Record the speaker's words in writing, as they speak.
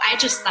I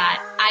just thought,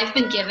 I've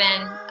been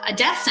given a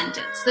death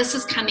sentence. This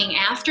is coming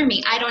after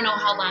me. I don't know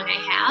how long I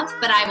have,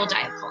 but I will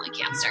die of colon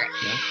cancer.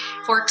 Yeah.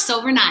 Forks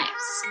over knives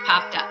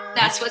popped up.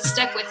 That's what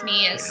stuck with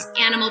me is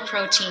animal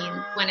protein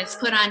when it's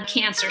put on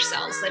cancer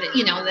cells, that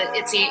that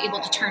it's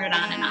able to turn it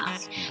on and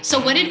off. So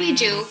what did we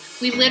do?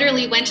 We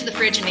literally went to the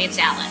fridge and made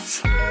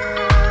salads.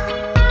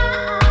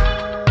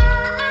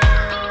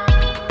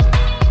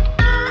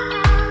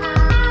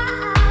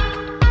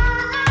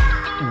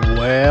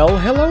 Well,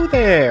 hello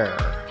there,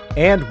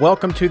 and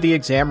welcome to the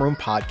Exam Room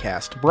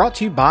Podcast, brought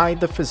to you by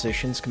the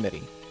Physicians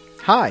Committee.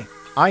 Hi,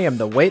 I am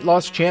the weight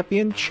loss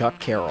champion, Chuck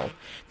Carroll.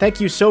 Thank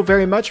you so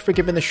very much for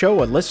giving the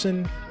show a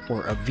listen,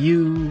 or a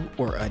view,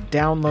 or a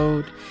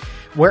download,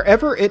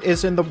 wherever it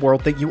is in the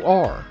world that you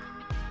are.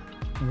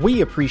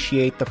 We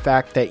appreciate the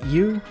fact that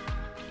you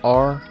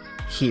are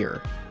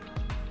here.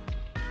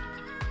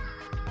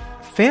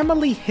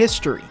 Family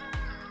history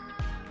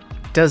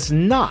does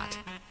not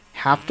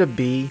have to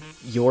be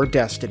your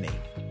destiny.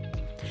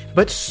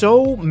 But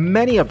so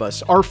many of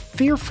us are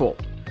fearful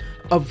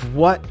of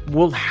what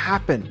will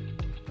happen.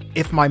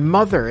 If my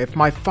mother, if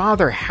my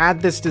father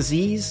had this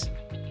disease,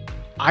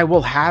 I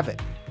will have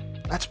it.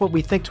 That's what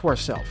we think to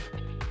ourselves.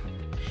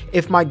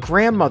 If my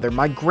grandmother,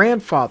 my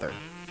grandfather,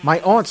 my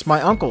aunts,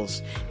 my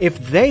uncles, if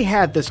they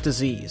had this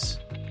disease,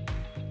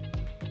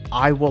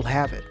 I will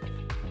have it.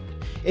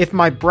 If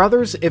my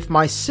brothers, if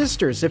my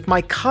sisters, if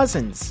my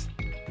cousins,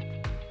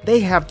 they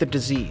have the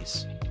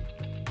disease,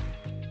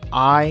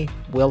 I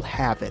will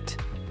have it.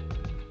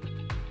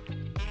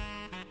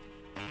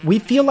 We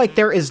feel like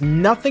there is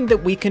nothing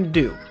that we can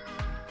do.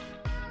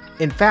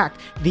 In fact,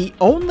 the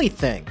only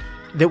thing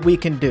that we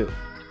can do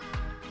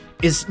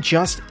is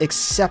just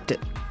accept it.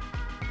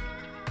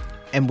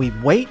 And we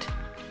wait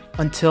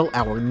until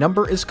our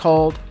number is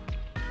called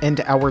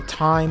and our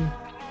time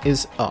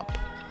is up.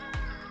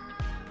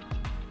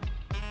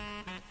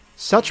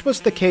 Such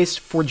was the case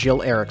for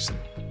Jill Erickson.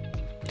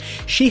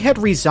 She had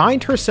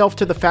resigned herself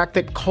to the fact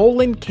that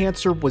colon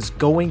cancer was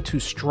going to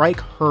strike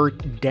her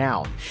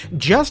down,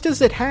 just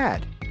as it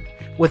had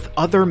with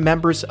other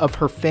members of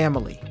her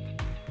family.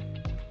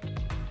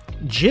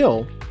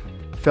 Jill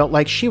felt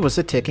like she was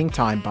a ticking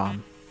time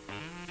bomb.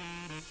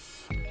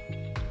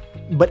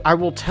 But I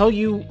will tell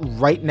you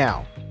right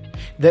now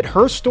that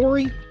her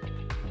story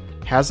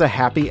has a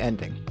happy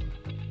ending.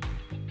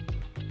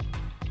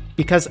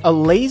 Because a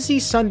lazy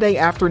Sunday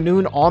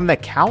afternoon on the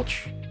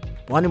couch,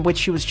 one in which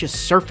she was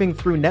just surfing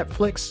through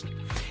Netflix,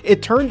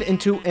 it turned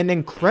into an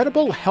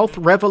incredible health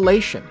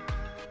revelation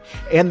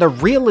and the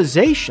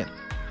realization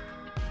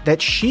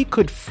that she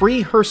could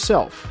free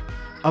herself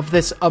of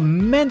this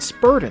immense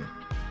burden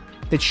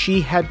that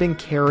she had been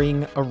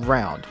carrying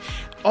around.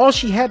 All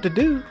she had to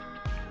do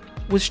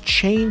was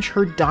change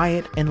her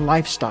diet and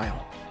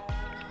lifestyle.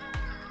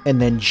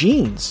 And then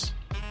genes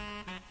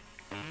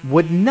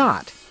would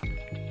not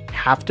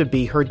have to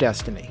be her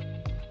destiny.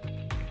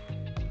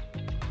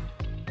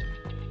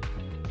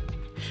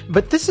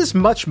 But this is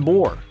much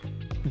more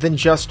than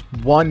just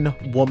one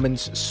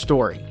woman's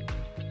story.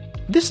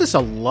 This is a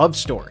love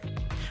story,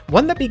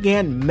 one that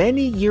began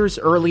many years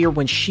earlier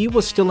when she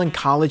was still in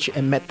college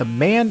and met the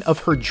man of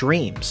her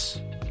dreams,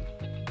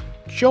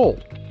 Joel.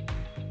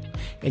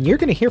 And you're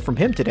going to hear from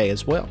him today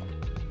as well,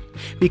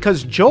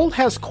 because Joel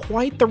has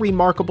quite the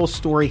remarkable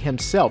story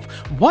himself,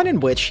 one in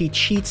which he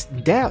cheats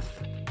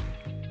death.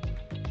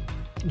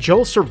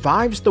 Joel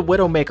survives the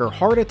Widowmaker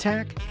heart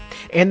attack,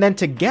 and then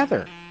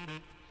together,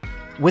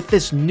 with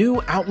this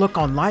new outlook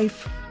on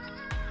life,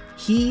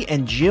 he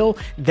and Jill,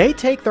 they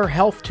take their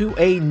health to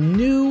a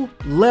new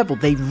level.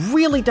 They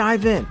really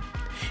dive in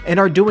and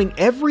are doing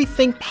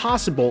everything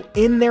possible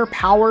in their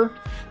power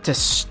to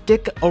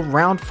stick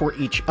around for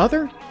each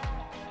other,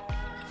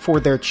 for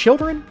their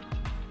children,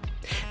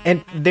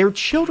 and their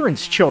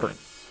children's children.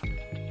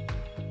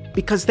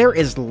 Because there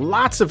is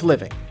lots of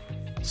living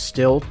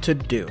still to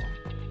do.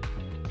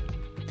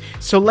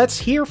 So let's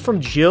hear from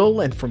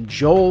Jill and from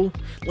Joel.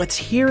 Let's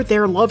hear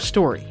their love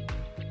story,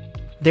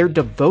 their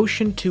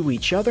devotion to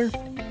each other,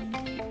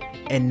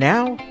 and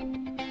now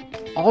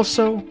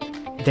also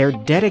their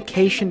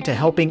dedication to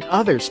helping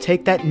others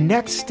take that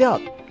next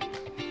step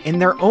in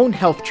their own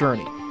health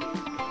journey.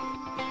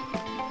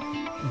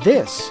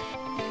 This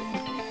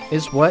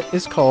is what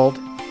is called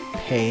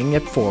paying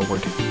it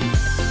forward.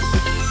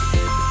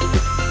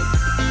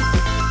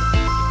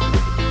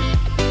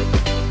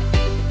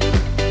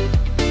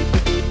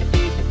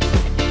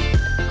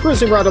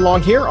 Cruising right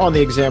along here on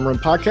the Exam Room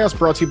Podcast,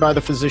 brought to you by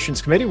the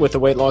Physicians Committee with the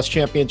weight loss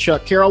champion,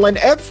 Chuck Carroll. And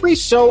every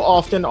so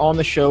often on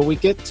the show, we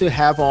get to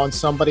have on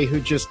somebody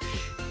who just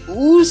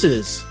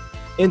oozes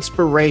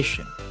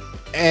inspiration.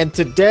 And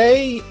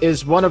today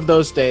is one of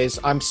those days.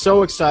 I'm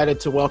so excited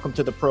to welcome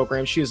to the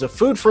program. She is a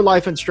Food for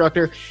Life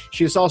instructor.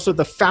 She is also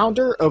the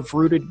founder of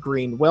Rooted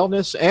Green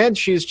Wellness, and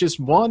she's just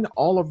one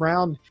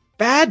all-around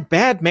bad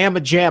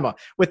mama jamma.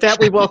 With that,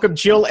 we welcome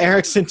Jill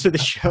Erickson to the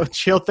show.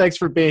 Jill, thanks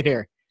for being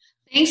here.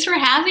 Thanks for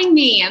having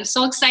me. I'm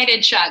so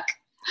excited, Chuck.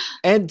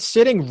 And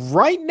sitting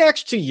right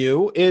next to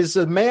you is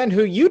a man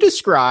who you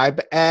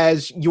describe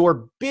as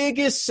your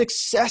biggest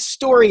success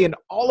story in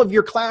all of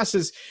your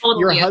classes, your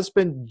Totally.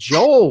 husband,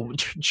 Joel.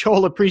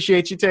 Joel,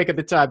 appreciate you taking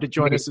the time to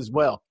join us as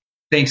well.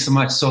 Thanks so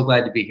much. So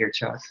glad to be here,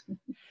 Chuck.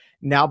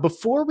 Now,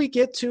 before we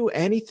get to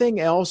anything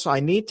else, I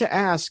need to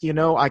ask,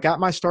 I got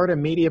my start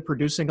in media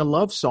producing a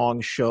love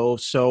song show.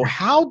 So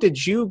how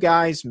did you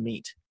guys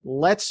meet?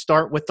 Let's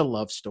start with the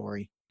love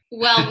story.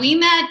 Well, we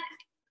met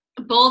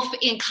both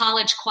in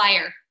college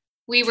choir.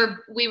 We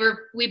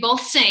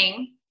both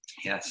sing.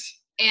 Yes.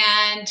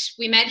 And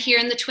we met here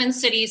in the Twin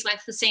Cities, went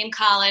to the same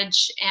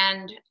college,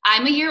 and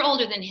I'm a year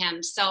older than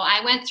him. So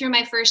I went through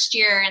my first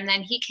year, and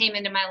then he came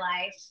into my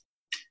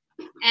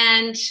life.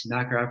 And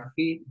knock her off her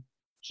feet.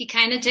 He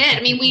kind of did.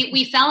 I mean,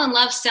 we fell in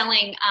love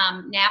selling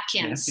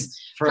napkins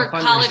for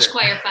college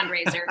choir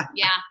fundraiser.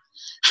 Yeah.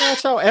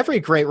 That's how every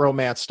great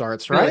romance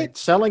starts, right? Really?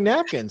 Selling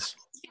napkins.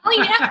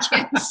 Selling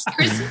napkins.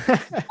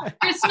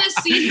 Christmas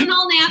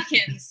seasonal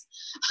napkins.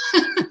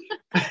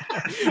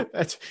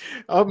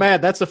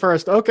 That's the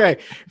first. Okay,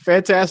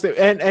 fantastic.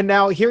 And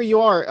now here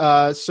you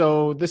are.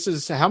 So this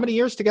is how many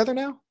years together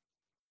now?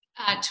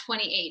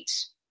 28.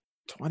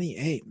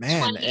 28,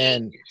 man. 28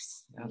 and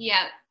years.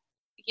 Yeah.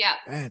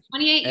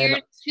 28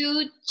 years,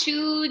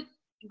 two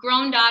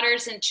grown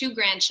daughters and 2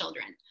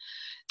 grandchildren.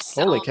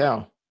 So, holy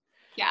cow.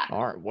 Yeah.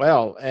 All right.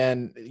 Well,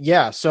 and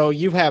so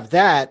you have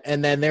that,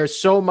 and then there's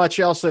so much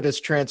else that has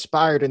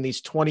transpired in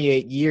these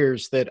 28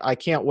 years that I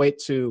can't wait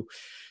to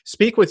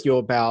speak with you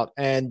about.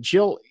 And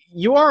Jill,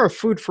 you are a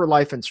Food for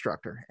Life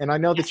instructor, and I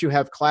know that you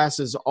have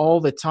classes all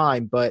the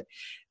time, but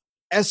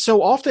as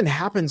so often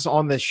happens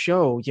on this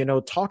show,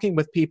 talking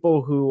with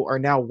people who are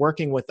now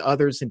working with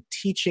others and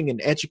teaching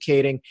and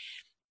educating,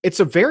 it's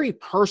a very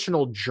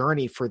personal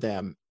journey for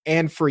them.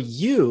 And for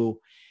you,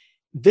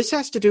 this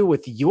has to do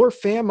with your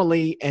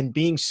family and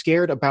being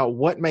scared about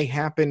what may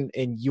happen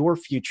in your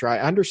future. I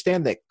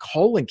understand that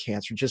colon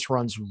cancer just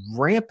runs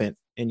rampant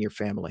in your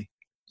family.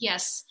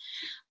 Yes.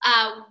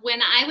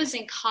 When I was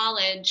in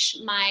college,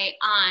 my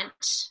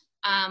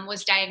aunt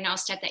was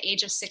diagnosed at the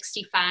age of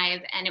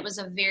 65, and it was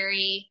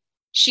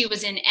she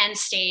was in end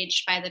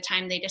stage by the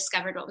time they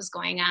discovered what was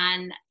going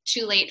on,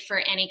 too late for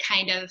any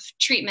kind of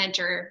treatment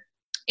or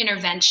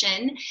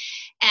intervention.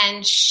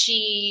 And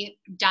she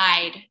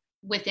died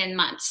within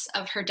months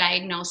of her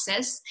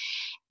diagnosis.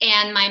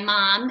 And my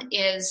mom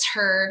is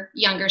her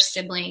younger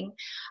sibling.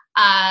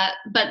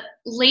 But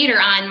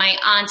later on, my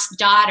aunt's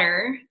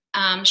daughter,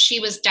 she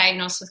was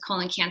diagnosed with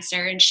colon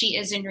cancer, and she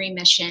is in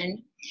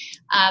remission.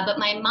 But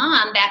my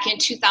mom, back in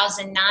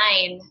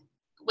 2009,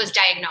 was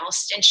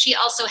diagnosed, and she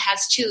also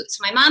has 2.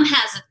 So my mom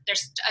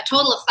there's a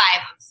total of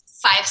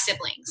five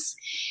siblings.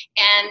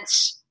 And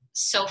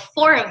so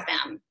 4 of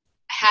them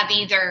have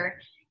either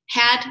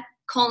had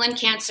colon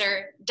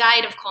cancer,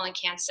 died of colon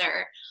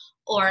cancer,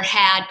 or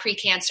had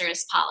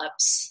precancerous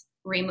polyps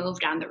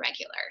removed on the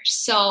regular.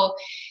 So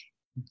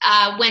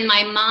when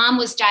my mom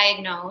was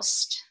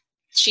diagnosed,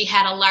 she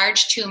had a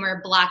large tumor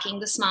blocking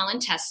the small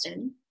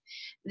intestine.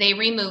 They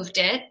removed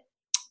it,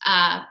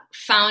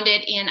 found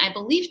it in, I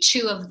believe,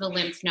 2 of the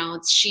lymph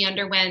nodes.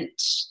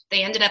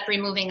 They ended up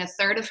removing a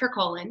third of her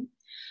colon,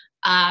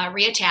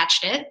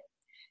 reattached it,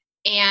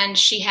 and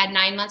she had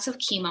 9 months of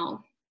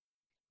chemo.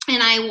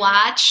 And I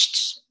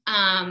watched,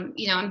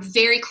 I'm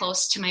very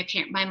close to my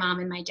mom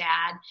and my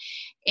dad,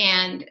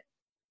 and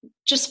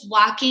just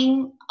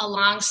walking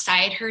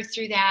alongside her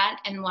through that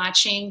and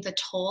watching the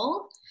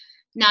toll,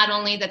 not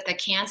only that the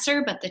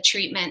cancer, but the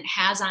treatment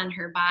has on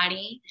her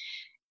body.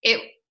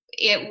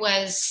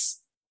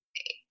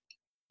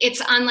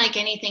 It's unlike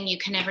anything you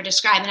can ever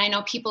describe. And I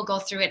know people go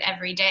through it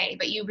every day,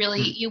 but you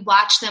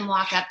watch them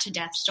walk up to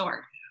death's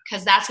door,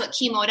 because that's what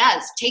chemo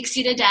does. Takes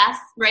you to death,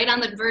 right on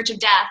the verge of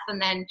death,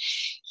 and then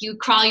you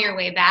crawl your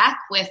way back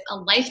with a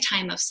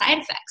lifetime of side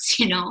effects,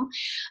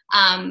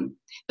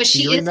 But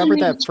do you remember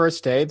that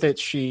first day that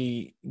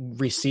she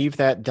received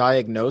that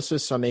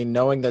diagnosis? I mean,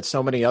 knowing that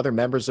so many other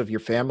members of your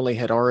family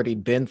had already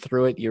been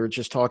through it, you were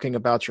just talking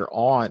about your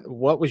aunt.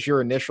 What was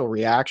your initial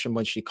reaction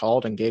when she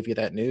called and gave you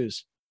that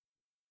news?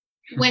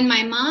 When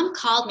my mom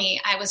called me,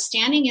 I was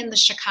standing in the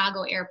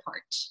Chicago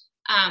airport.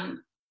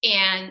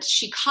 And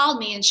she called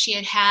me, and she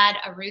had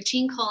a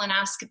routine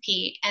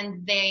colonoscopy,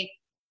 and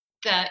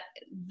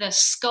the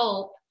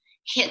scope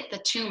hit the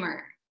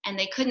tumor, and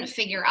they couldn't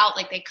figure out,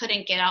 they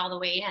couldn't get all the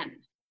way in.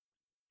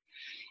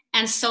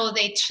 And so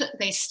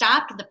they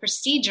stopped the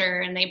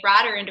procedure, and they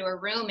brought her into a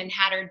room and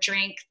had her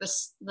drink the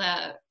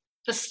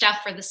stuff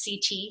for the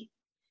CT,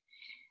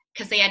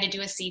 because they had to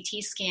do a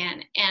CT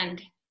scan.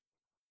 And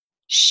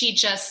she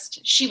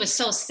was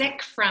so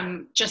sick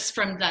from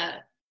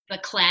the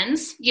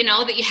cleanse,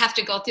 that you have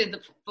to go through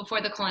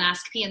before the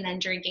colonoscopy and then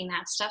drinking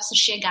that stuff. So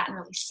she had gotten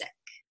really sick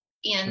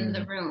in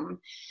the room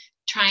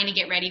trying to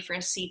get ready for a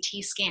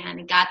CT scan,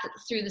 and got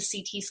through the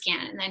CT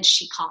scan. And then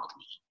she called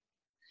me,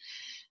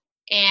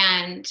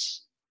 and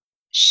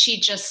she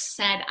just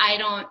said, I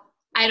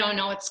don't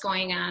know what's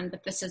going on,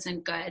 but this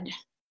isn't good.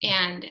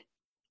 And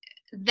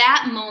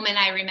that moment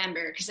I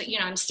remember because,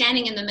 I'm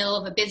standing in the middle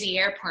of a busy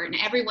airport and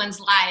everyone's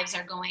lives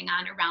are going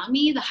on around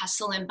me, the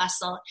hustle and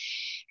bustle,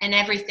 and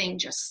everything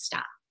just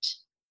stopped.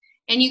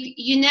 And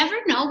you never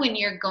know when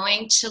you're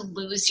going to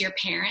lose your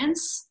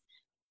parents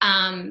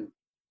as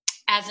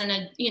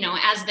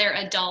their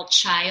adult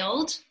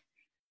child.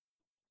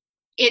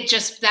 It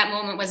just, that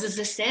moment was, is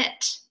this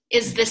it?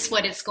 Is this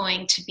what it's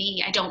going to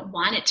be? I don't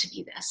want it to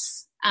be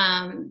this.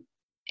 And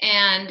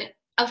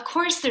of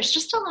course, there's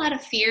just a lot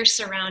of fear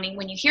surrounding.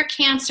 When you hear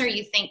cancer,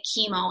 you think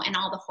chemo and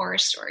all the horror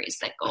stories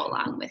that go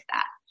along with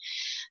that.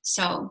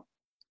 So,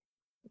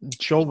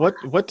 Joel,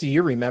 what do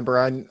you remember?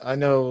 I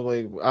know,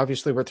 like,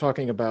 obviously we're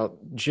talking about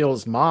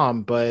Jill's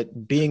mom,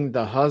 but being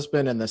the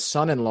husband and the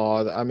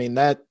son-in-law, I mean,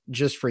 that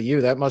just for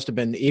you, that must have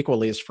been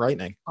equally as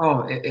frightening.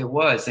 Oh, it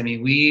was. I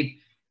mean,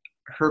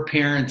 her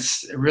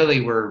parents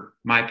really were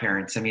my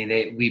parents. I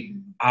mean, we've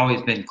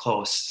always been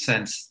close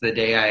since the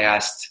day I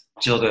asked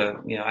Jill to,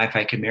 if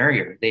I could marry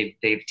her.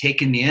 They've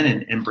taken me in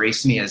and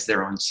embraced me as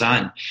their own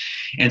son.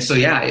 And so,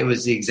 yeah, it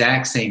was the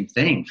exact same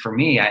thing for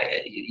me.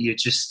 You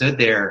just stood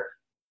there,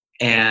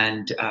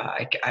 and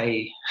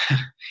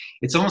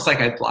it's almost like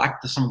I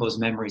blocked some of those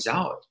memories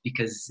out,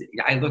 because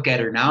I look at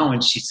her now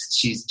and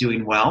she's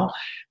doing well.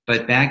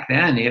 But back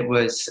then it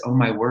was, oh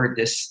my word,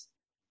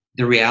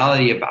 the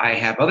reality of, I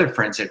have other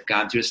friends that have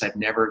gone through this. I've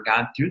never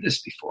gone through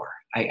this before.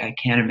 I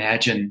can't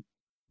imagine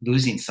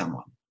losing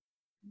someone.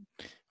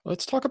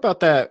 Let's talk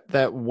about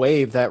that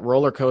wave, that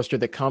roller coaster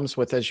that comes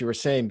with, as you were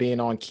saying, being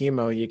on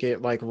chemo. You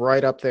get like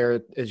right up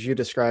there, as you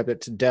described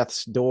it, to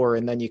death's door,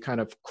 and then you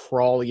kind of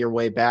crawl your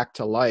way back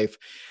to life.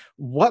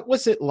 What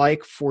was it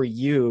like for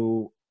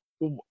you?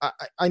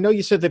 I know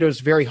you said that it was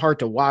very hard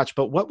to watch,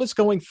 but what was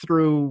going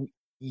through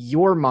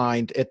your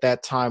mind at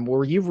that time?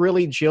 Were you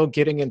really, Jill,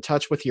 getting in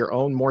touch with your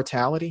own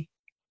mortality?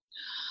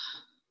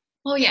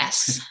 Oh,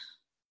 yes.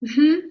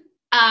 Mm-hmm.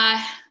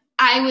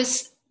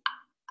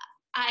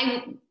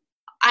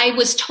 I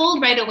was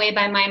told right away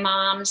by my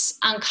mom's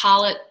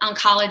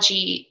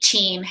oncology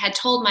team, had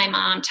told my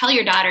mom, tell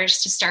your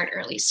daughters to start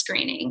early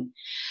screening.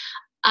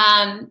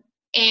 And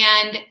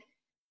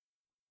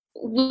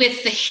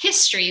with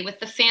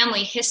the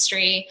family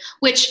history,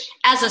 which,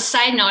 as a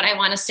side note, I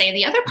want to say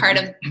the other part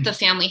of the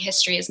family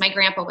history is my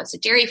grandpa was a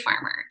dairy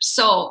farmer.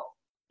 So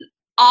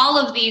all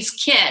of these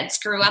kids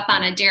grew up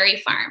on a dairy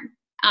farm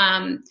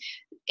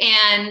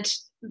and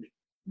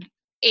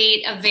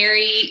ate a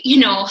very,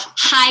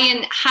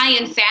 high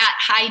in fat,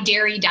 high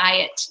dairy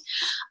diet.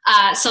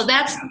 So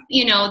that's a,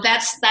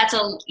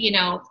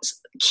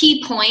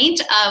 key point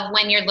of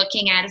when you're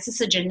looking at, is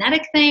this a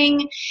genetic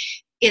thing?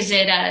 Is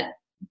it a,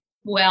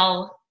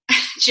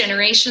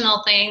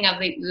 generational thing of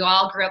we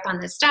all grew up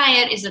on this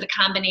diet? Is it a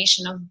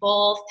combination of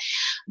both?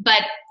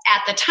 But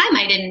at the time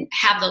I didn't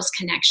have those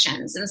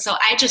connections. And so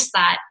I just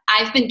thought,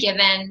 I've been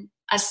given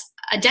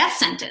a death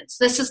sentence.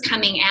 This is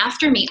coming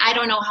after me. I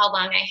don't know how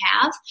long I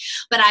have,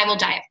 but I will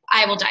die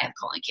of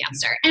colon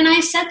cancer. And I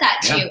said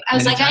that to you. I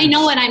was like, I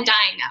know what I'm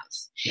dying of.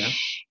 Yeah.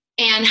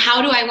 And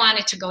how do I want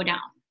it to go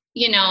down?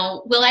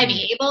 Will I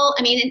be able?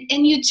 I mean,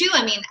 and you do.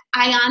 I mean,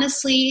 I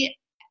honestly,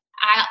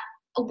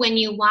 when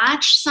you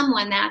watch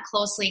someone that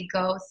closely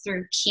go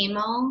through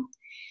chemo,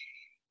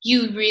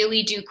 you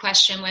really do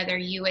question whether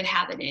you would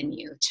have it in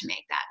you to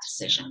make that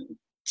decision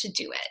to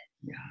do it.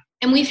 Yeah.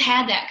 And we've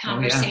had that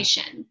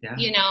conversation,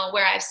 yeah.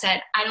 Where I've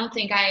said, I don't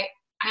think I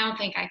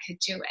could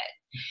do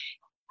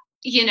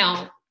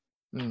it,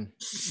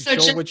 So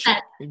Joel, just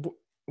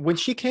when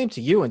she came to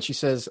you and she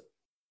says,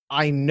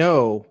 I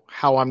know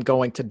how I'm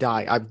going to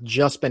die, I've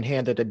just been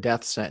handed a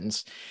death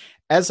sentence.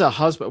 As a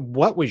husband,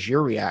 what was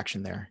your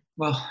reaction there?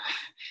 Well,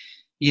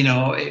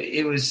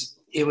 it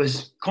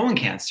was colon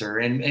cancer,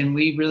 and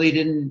we really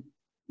didn't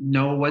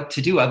know what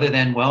to do other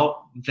than,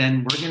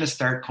 then we're going to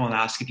start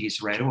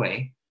colonoscopies right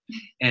away.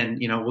 And,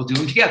 we'll do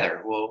them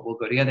together. We'll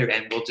go together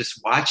and we'll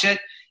just watch it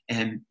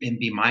and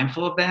be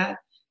mindful of that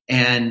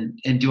and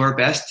do our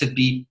best to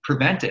be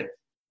preventive,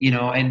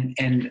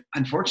 and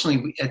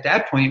unfortunately at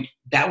that point,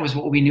 that was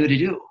what we knew to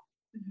do.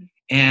 Mm-hmm.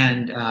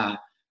 And,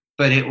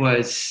 but it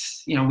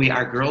was,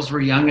 our girls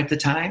were young at the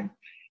time,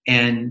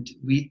 and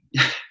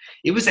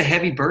it was a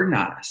heavy burden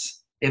on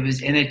us. It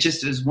was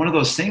one of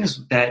those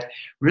things that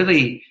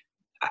really,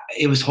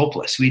 it was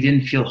hopeless. We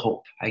didn't feel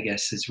hope, I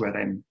guess, is what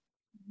I'm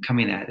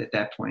coming at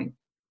that point.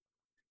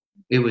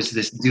 It was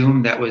this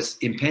doom that was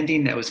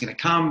impending, that was going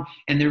to come,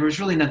 and there was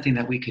really nothing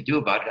that we could do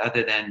about it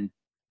other than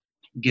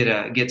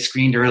get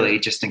screened early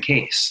just in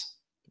case.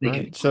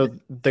 Right. So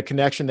the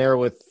connection there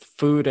with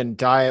food and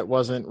diet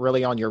wasn't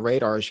really on your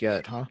radars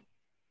yet, huh?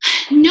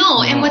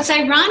 No. And what's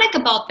ironic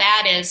about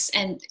that is,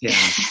 and yeah.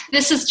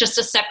 This is just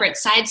a separate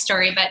side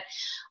story, but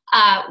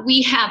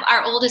we have,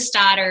 our oldest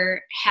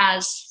daughter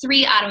has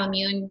 3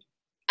 autoimmune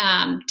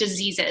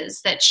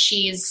diseases that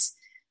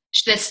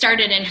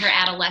started in her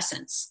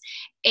adolescence.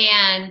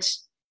 And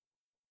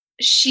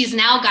she's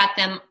now got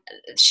them,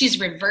 she's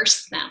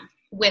reversed them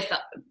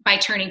by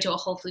turning to a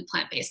whole food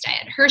plant-based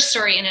diet. Her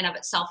story in and of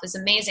itself is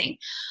amazing.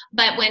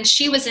 But when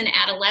she was an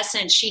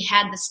adolescent, she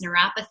had this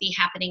neuropathy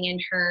happening in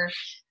her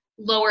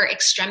lower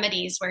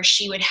extremities where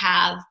she would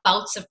have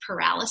bouts of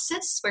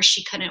paralysis where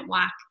she couldn't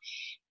walk.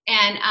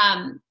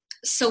 And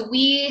so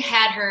we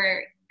had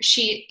her,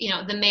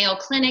 the Mayo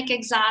Clinic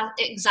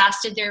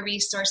exhausted their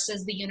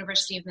resources. The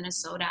University of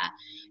Minnesota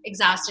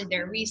exhausted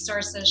their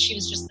resources. She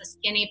was just this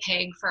guinea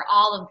pig for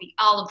all of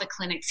the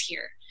clinics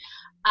here.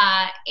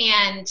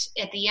 And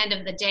at the end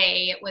of the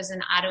day, it was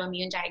an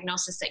autoimmune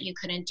diagnosis that you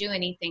couldn't do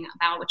anything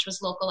about, which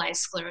was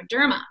localized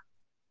scleroderma.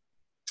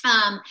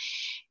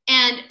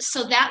 And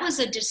so that was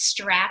a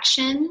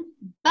distraction,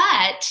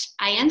 but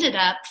I ended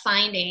up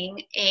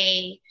finding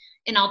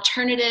an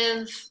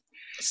alternative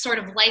sort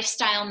of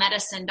lifestyle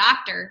medicine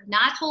doctor,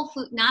 not whole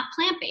food, not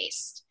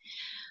plant-based,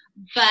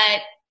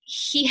 but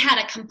he had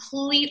a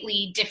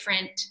completely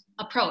different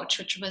approach,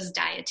 which was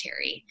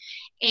dietary.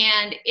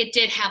 And it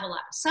did have a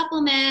lot of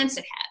supplements.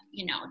 It had,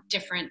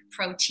 different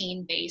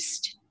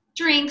protein-based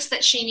drinks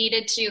that she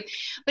needed to,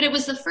 but it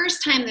was the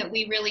first time that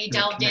we really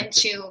delved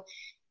into,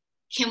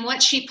 can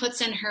what she puts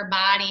in her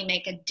body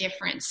make a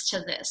difference to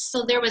this?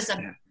 So there was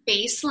a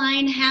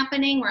baseline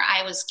happening where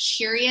I was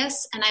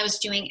curious, and I was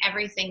doing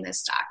everything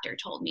this doctor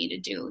told me to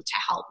do to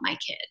help my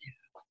kid.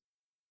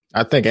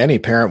 I think any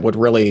parent would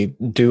really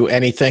do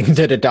anything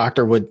that a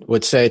doctor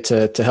would say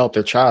to help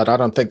their child. I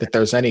don't think that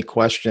there's any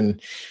question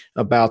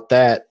about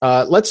that.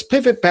 Let's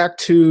pivot back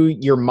to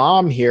your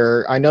mom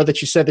here. I know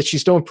that you said that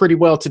she's doing pretty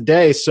well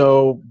today.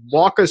 So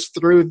walk us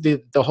through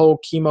the whole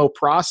chemo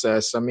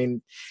process. I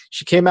mean,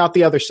 she came out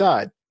the other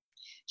side.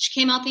 She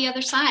came out the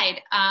other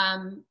side.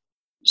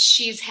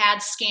 She's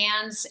had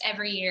scans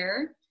every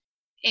year,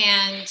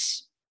 and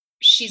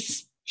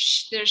she's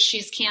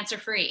cancer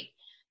free.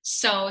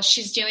 So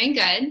she's doing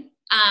good.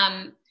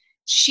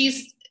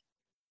 She's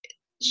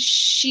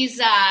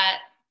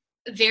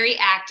very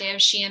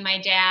active. She and my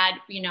dad,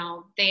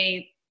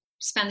 they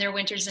spend their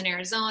winters in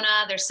Arizona,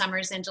 their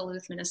summers in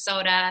Duluth,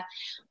 Minnesota.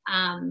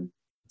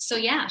 So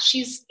yeah,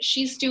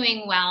 she's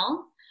doing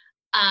well.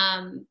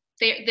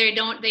 They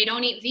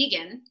don't eat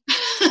vegan.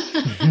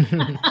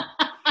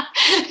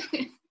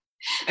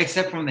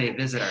 Except when they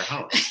visit our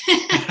house.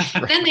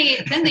 then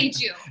they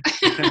do.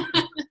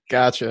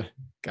 Gotcha.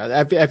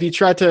 Have you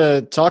tried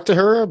to talk to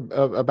her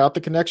about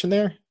the connection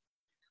there?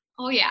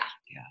 Oh yeah.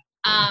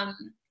 Yeah.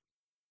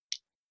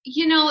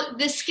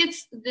 This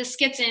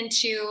gets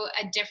into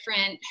a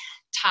different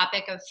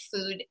topic of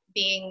food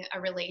being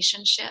a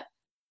relationship.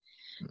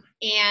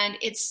 And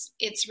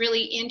it's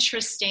really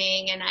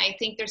interesting. And I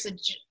think there's a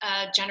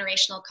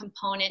generational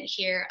component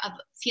here of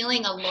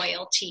feeling a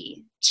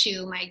loyalty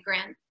to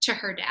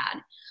her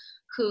dad,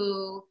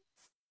 who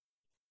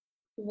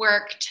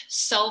worked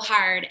so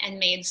hard and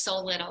made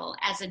so little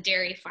as a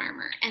dairy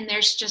farmer. And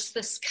there's just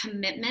this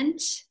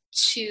commitment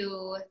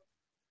to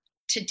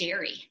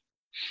dairy.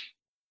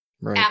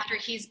 Right. After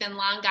he's been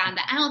long gone,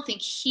 that I don't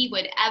think he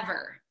would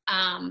ever,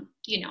 No.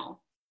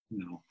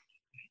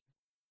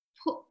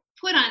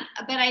 Put on,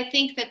 but I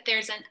think that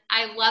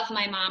I love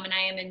my mom, and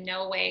I am in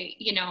no way,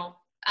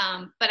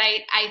 but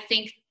I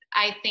think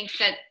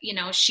that,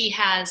 she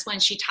has, when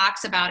she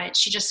talks about it,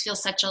 she just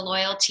feels such a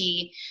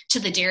loyalty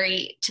to the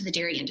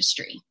dairy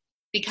industry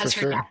because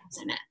her dad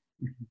was in it.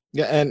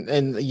 Yeah.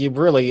 And you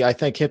really, I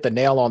think, hit the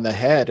nail on the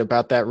head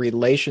about that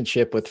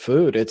relationship with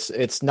food.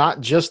 It's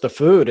not just the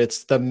food,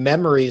 it's the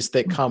memories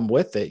that come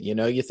with it.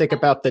 You think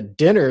about the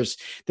dinners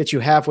that you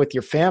have with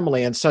your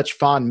family and such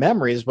fond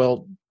memories.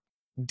 Well,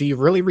 do you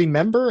really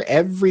remember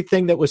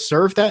everything that was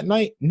served that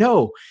night?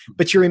 No,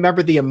 but you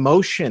remember the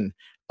emotion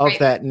of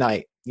that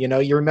night.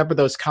 You remember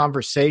those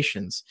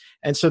conversations.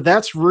 And so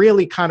that's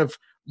really kind of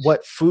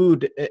what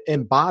food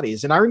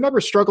embodies. And I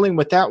remember struggling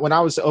with that when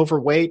I was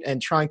overweight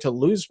and trying to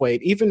lose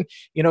weight, even,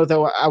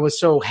 though I was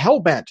so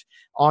hell-bent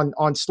on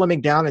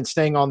slimming down and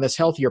staying on this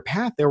healthier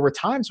path, there were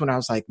times when I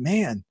was like,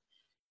 man,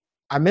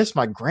 I miss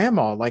my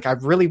grandma. Like, I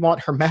really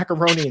want her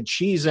macaroni and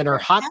cheese and her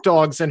hot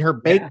dogs and her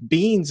baked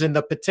beans and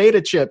the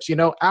potato chips,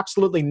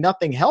 absolutely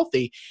nothing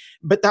healthy.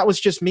 But that was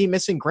just me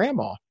missing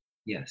grandma.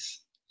 Yes.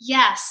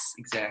 Yes.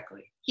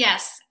 Exactly.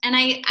 Yes. And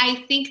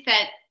I think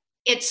that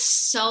it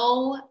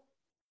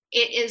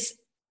is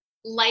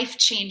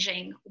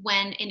life-changing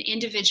when an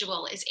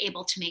individual is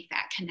able to make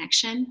that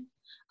connection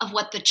of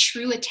what the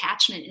true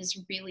attachment is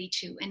really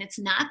to. And it's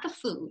not the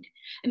food.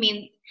 I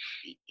mean,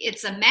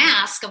 it's a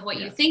mask of what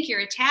you think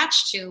you're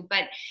attached to,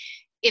 but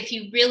if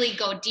you really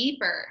go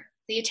deeper,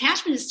 the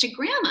attachment is to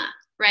grandma,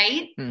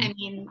 right? I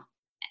mean,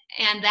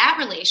 and that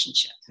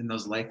relationship. And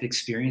those life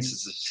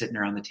experiences of sitting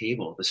around the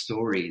table, the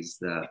stories,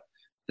 the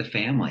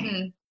family.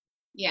 Mm-hmm.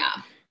 Yeah.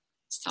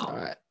 So. All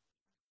right.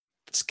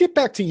 Let's get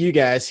back to you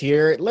guys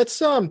here. Let's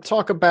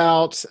talk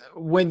about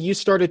when you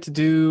started to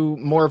do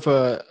more of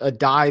a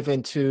dive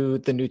into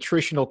the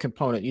nutritional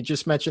component. You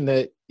just mentioned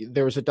that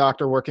there was a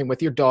doctor working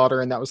with your daughter,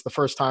 and that was the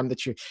first time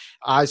that your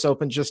eyes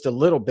opened just a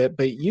little bit,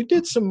 but you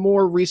did some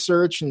more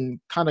research and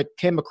kind of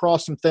came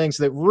across some things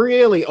that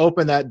really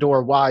opened that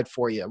door wide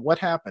for you. What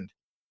happened?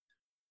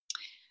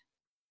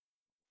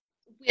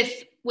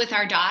 With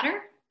our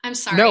daughter? I'm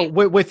sorry. No,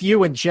 with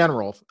you in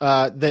general,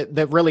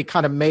 that really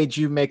kind of made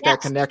you make that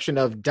connection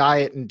of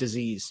diet and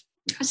disease.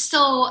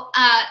 So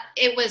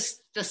it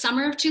was the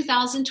summer of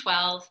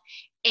 2012,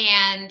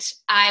 and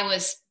I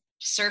was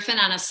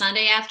surfing on a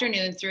Sunday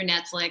afternoon through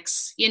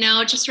Netflix,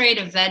 just ready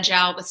to veg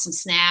out with some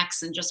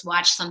snacks and just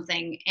watch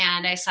something.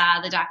 And I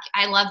saw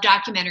I love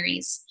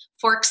documentaries.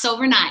 Forks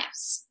Over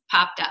Knives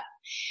popped up.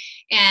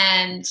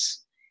 And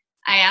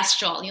I asked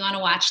Joel, you want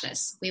to watch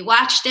this? We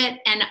watched it,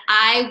 and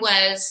I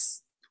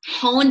was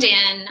honed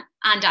in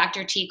on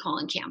Dr. T.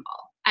 Colin Campbell.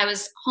 I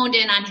was honed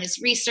in on his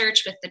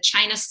research with the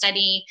China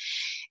study,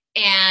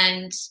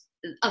 and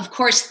of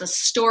course the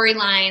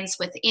storylines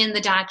within the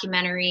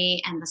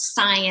documentary and the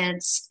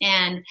science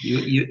and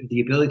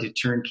the ability to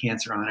turn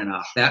cancer on and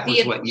off. That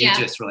was what you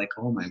just were like,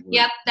 oh my word.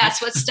 Yep,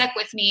 that's what stuck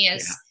with me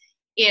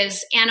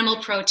is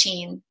animal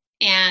protein.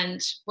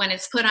 And when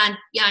it's put on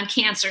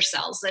cancer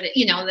cells, that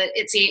that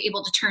it's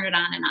able to turn it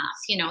on and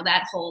off.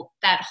 That whole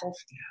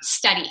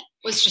study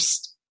was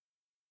just,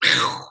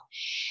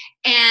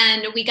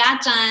 and we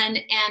got done,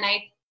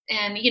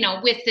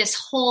 and with this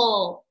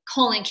whole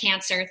colon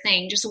cancer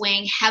thing just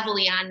weighing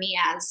heavily on me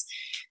as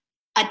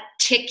a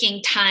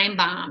ticking time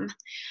bomb,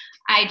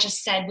 I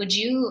just said,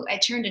 I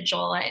turned to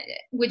Joel,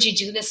 would you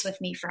do this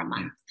with me for a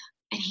month?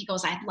 And he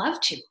goes, I'd love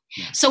to.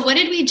 Yeah. So what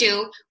did we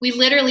do? We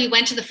literally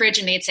went to the fridge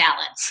and made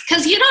salads,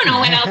 because you don't know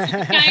what else.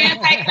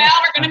 It's like, well,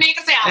 we're going to make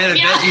a salad. And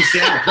a veggie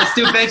sandwich. Let's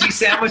do veggie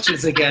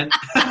sandwiches again.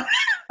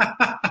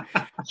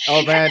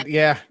 Oh, man.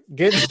 Yeah.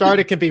 Getting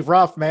started can be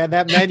rough, man.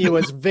 That menu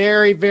is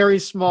very, very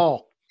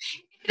small.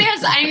 It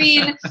is. I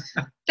mean,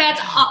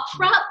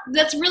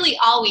 that's really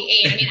all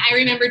we ate. I mean, I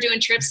remember doing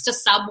trips to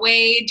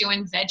Subway,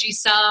 doing veggie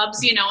subs.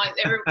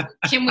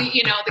 Can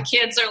we? The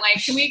kids are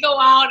like, "Can we go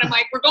out?" I'm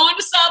like, "We're going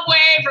to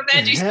Subway for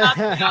veggie subs."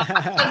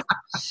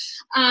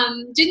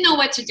 Didn't know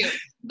what to do,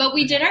 but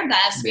we did our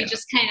best. We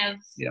just kind of,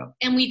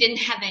 and we didn't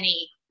have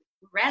any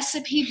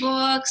recipe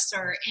books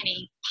or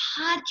any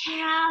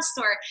podcasts,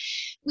 or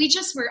we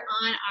just were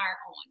on our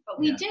own. But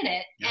we did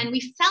it, and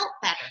we felt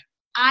better.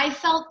 I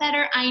felt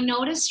better. I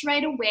noticed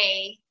right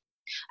away.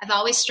 I've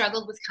always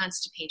struggled with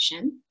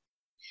constipation.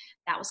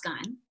 That was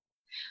gone.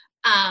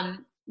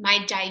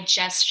 My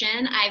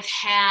digestion, I've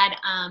had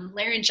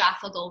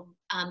laryngeal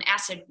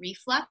acid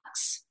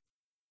reflux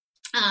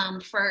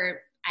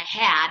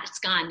it's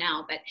gone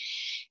now, but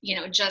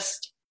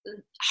just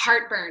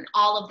heartburn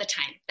all of the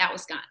time. That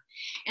was gone.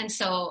 And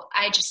so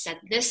I just said,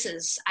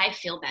 I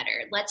feel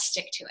better. Let's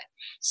stick to it.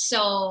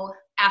 So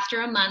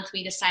after a month,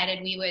 we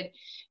decided we would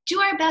do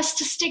our best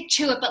to stick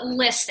to it. But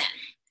listen,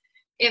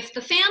 if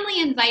the family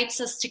invites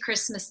us to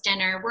Christmas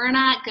dinner, we're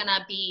not going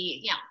to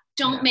be,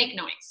 don't make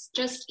noise.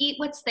 Just eat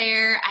what's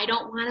there. I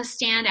don't want to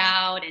stand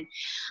out. And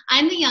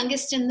I'm the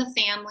youngest in the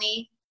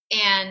family.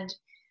 And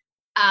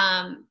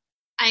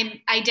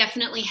I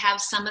definitely have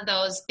some of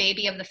those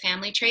baby of the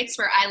family traits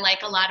where I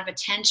like a lot of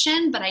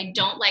attention, but I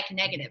don't like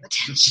negative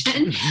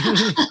attention.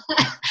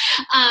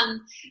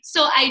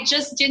 So I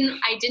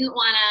didn't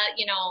want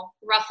to,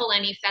 ruffle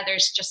any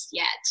feathers just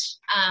yet.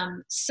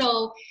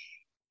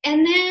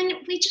 And then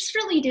we just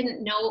really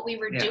didn't know what we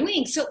were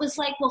doing. So it was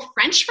like, well,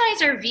 French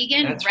fries are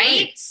vegan, That's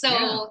right?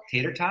 So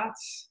tater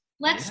tots.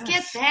 Let's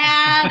get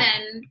that.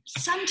 And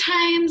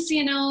sometimes,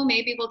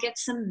 maybe we'll get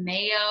some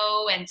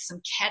mayo and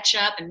some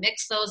ketchup and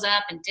mix those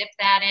up and dip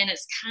that in.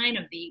 It's kind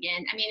of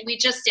vegan. I mean, we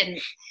just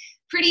didn't.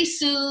 Pretty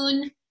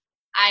soon,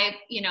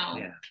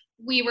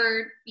 we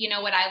were,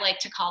 what I like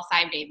to call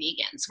 5-day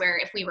vegans, where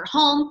if we were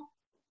home,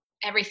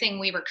 everything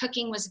we were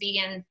cooking was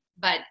vegan.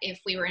 But if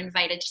we were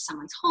invited to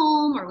someone's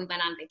home, or we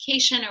went on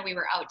vacation, or we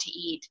were out to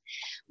eat,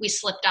 we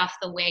slipped off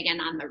the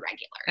wagon on the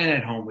regular. And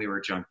at home, we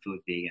were junk food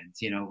vegans.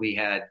 We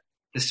had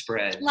the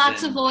spread.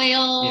 Lots of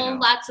oil,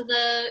 lots of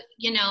the,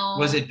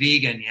 Was it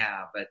vegan?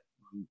 Yeah, but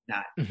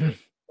not. Of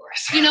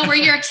course. Where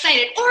you're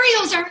excited.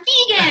 Oreos are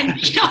vegan.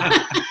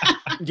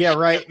 Yeah,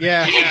 right.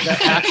 Yeah.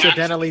 The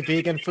accidentally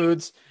vegan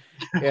foods.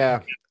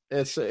 Yeah.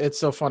 It's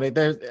so funny.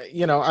 There's,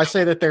 I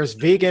say that there's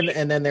vegan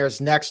and then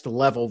there's next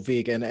level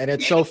vegan. And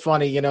it's so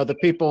funny, the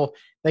people,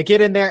 they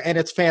get in there and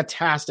it's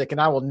fantastic. And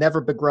I will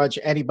never begrudge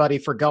anybody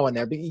for going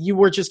there. But you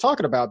were just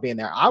talking about being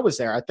there. I was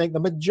there. I think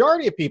the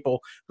majority of people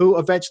who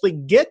eventually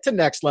get to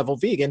next level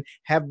vegan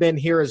have been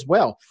here as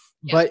well.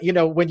 Yeah.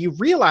 But, when you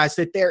realize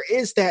that there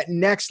is that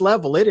next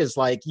level, it is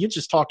like, you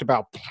just talked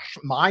about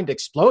mind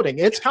exploding.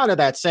 It's kind of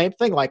that same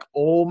thing. Like,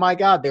 oh my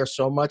God, there's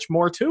so much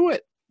more to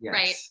it. Yes.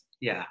 Right.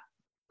 Yeah.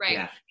 Right.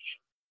 Yeah.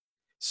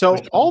 So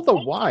all the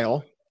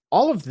while,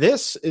 all of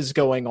this is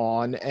going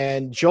on,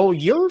 and Joel,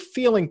 you're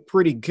feeling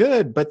pretty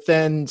good, but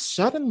then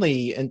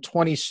suddenly in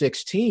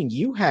 2016,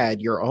 you had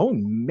your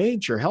own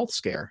major health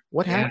scare.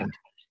 What happened?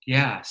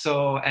 Yeah.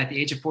 So at the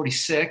age of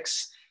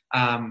 46,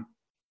 I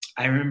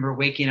remember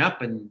waking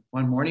up, and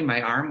one morning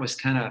my arm was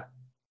kind of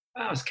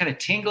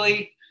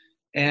tingly,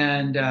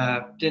 and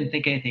didn't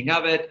think anything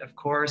of it, of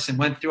course, and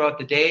went throughout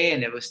the day,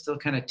 and it was still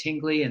kind of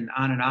tingly and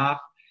on and off.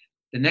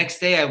 The next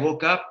day I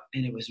woke up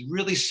and it was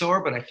really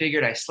sore, but I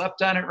figured I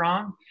slept on it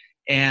wrong.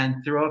 And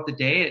throughout the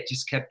day, it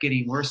just kept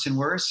getting worse and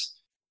worse.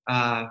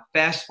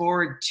 Fast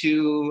forward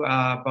to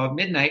about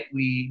midnight,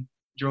 we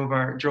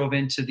drove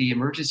into the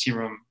emergency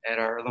room at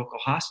our local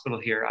hospital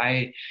here,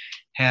 I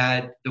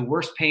had the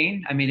worst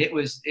pain. I mean, it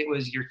was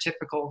your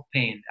typical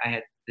pain. I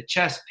had the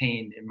chest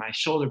pain in my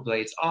shoulder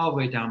blades all the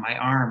way down my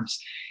arms.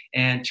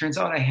 And turns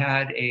out I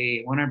had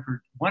a 100%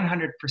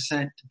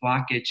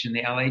 blockage in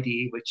the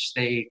LAD, which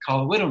they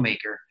call a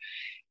widowmaker.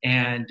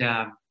 And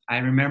I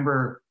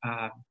remember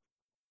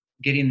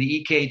getting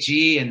the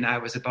EKG, and I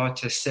was about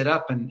to sit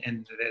up, and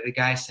the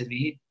guy said to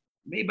me,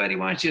 "Hey, buddy,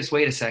 why don't you just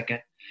wait a second?"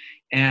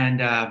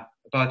 And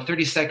about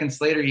 30 seconds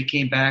later, he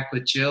came back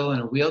with Jill in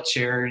a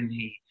wheelchair, and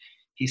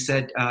he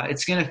said,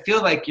 "It's going to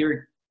feel like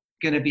you're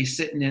going to be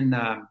sitting in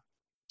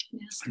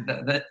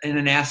in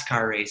a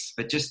NASCAR race,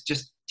 but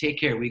just take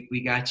care.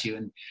 We got you."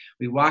 And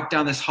we walked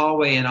down this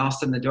hallway, and all of a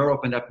sudden the door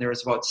opened up, and there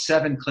was about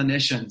 7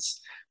 clinicians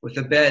with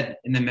a bed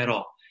in the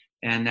middle,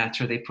 and that's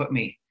where they put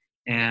me.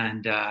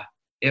 And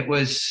it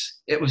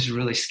was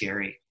really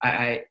scary.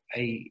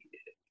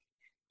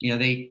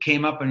 They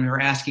came up and we were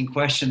asking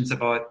questions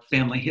about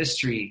family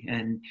history,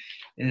 and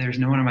there's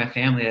no one in my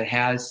family that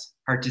has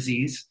heart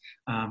disease.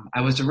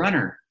 I was a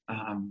runner.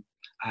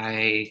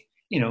 I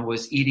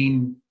was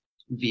eating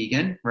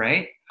vegan,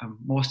 right?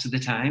 Most of the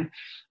time.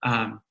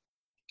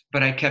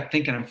 But I kept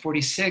thinking, I'm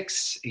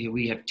 46.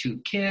 We have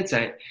 2 kids.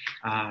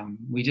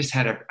 We just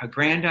had a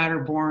granddaughter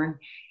born,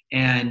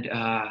 and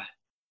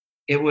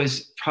it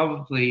was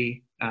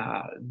probably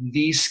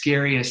the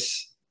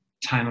scariest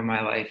time of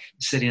my life,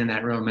 sitting in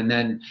that room. And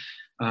then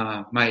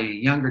my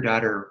younger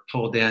daughter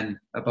pulled in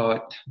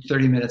about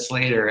 30 minutes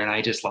later, and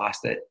I just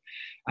lost it.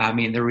 I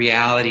mean, the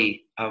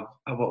reality of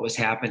what was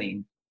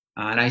happening.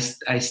 And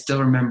I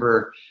still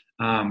remember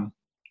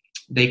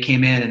they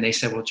came in and they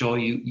said, "Well, Joel,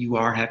 you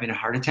are having a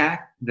heart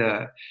attack.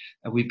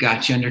 We've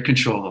got you under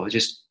control."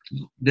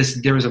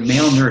 There was a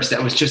male nurse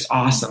that was just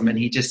awesome. And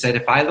he just said,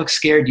 "If I look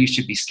scared, you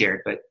should be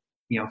scared, but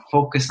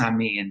focus on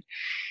me."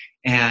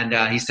 And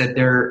he said,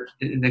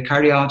 the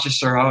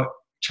cardiologists are out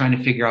trying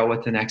to figure out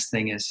what the next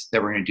thing is that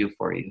we're going to do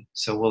for you.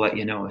 So we'll let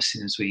you know as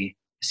soon as we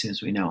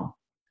know.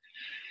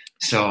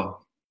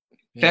 So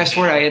fast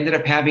forward, I ended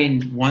up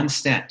having 1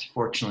 stent,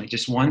 fortunately,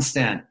 just 1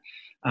 stent.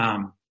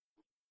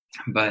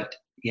 But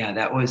yeah,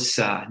 that was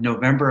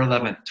November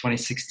 11th,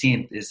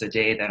 2016 is the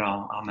day that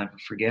I'll never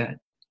forget.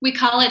 We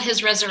call it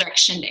his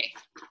resurrection day.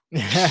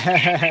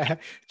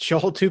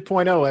 Joel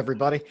 2.0,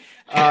 everybody.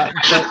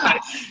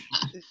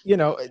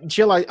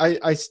 Jill,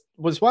 I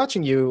was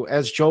watching you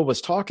as Joel was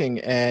talking,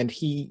 and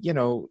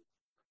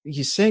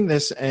he's saying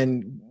this,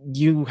 and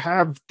you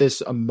have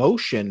this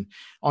emotion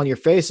on your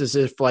face as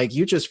if like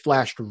you just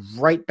flashed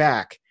right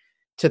back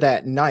to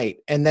that night.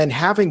 And then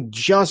having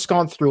just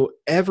gone through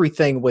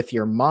everything with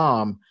your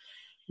mom,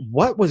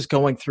 what was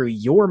going through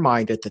your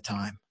mind at the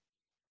time?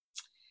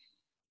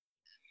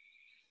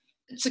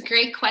 It's a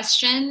great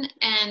question,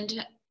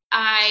 and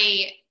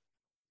I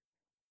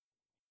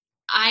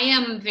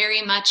am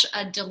very much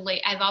a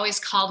delay. I've always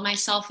called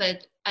myself a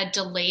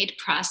delayed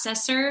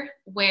processor,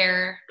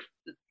 where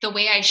the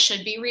way I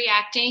should be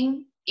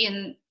reacting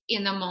in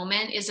the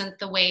moment isn't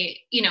the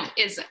way,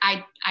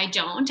 I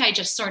don't. I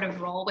just sort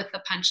of roll with the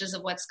punches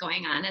of what's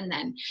going on, and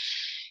then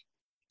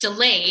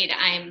delayed,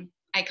 I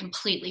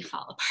completely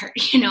fall apart,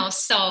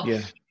 So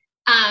yeah.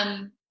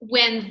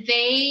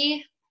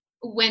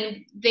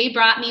 When they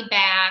brought me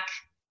back,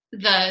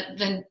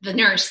 the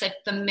nurse,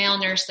 the male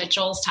nurse that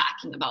Joel's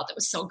talking about, that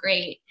was so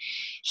great,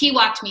 he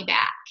walked me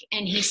back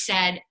and he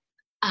said,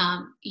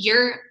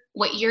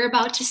 what you're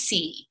about to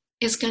see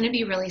is going to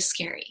be really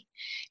scary.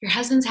 Your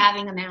husband's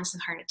having a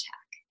massive heart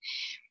attack,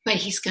 but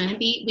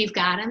we've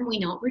got him, we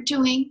know what we're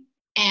doing,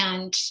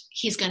 and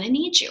he's going to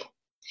need you.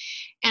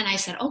 And I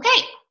said,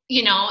 okay.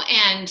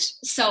 And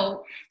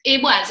so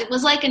it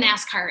was like a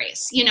NASCAR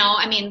race, they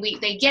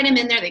get him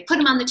in there, they put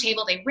him on the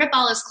table, they rip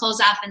all his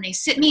clothes off, and they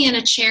sit me in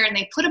a chair, and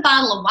they put a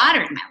bottle of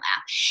water in my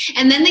lap,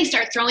 and then they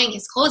start throwing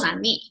his clothes on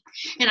me.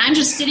 And I'm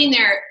just sitting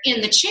there in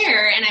the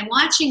chair, and I'm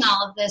watching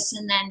all of this.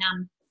 And then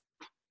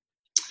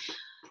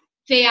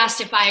they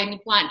asked if I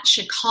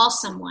should call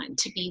someone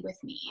to be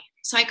with me.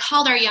 So I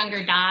called our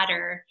younger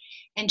daughter,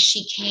 and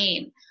she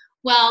came.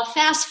 Well,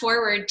 fast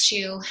forward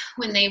to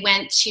when they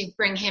went to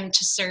bring him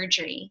to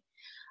surgery.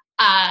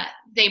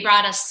 They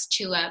brought us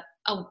to a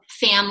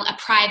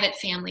private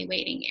family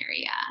waiting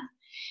area.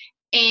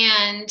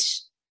 And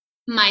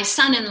my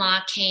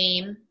son-in-law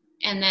came,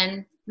 and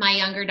then my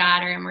younger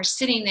daughter, and we're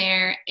sitting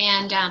there.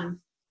 And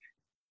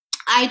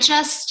I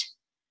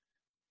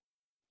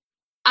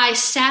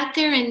sat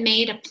there and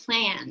made a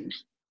plan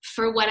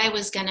for what I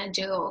was going to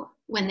do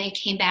when they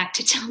came back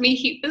to tell me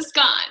he was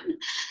gone.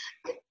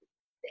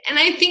 And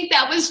I think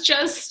that was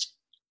just,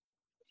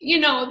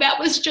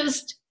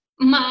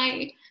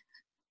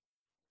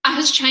 I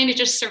was trying to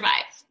just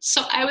survive.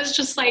 So I was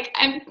just like,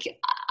 I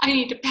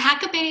need to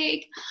pack a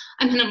bag.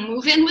 I'm going to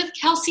move in with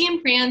Kelsey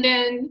and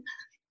Brandon,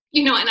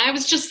 and I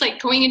was just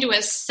like going into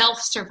a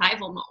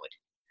self-survival mode.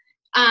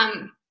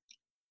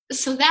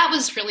 So that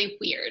was really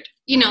weird.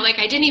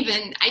 I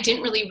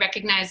didn't really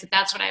recognize that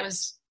that's what I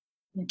was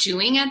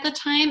doing at the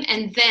time.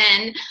 And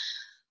then,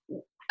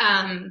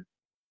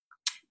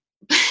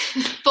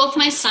 both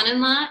my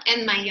son-in-law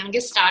and my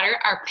youngest daughter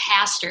are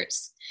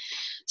pastors.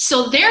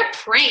 So they're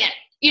praying.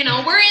 You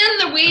know, we're in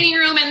the waiting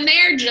room and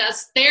they're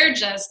just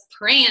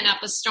praying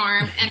up a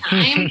storm.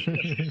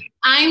 And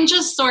I'm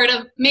just sort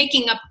of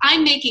making a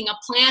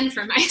plan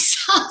for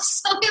myself.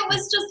 So it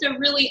was just a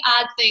really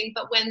odd thing.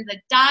 But when the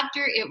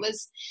doctor, it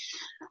was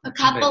a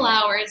couple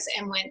hours,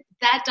 and when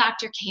that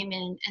doctor came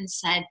in and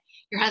said,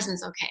 your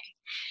husband's okay,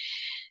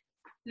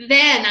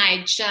 then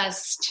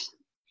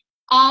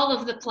all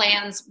of the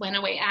plans went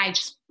away. I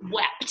just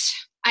wept.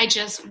 I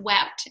just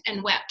wept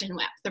and wept and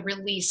wept. The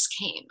release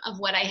came of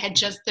what I had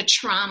the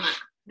trauma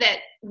that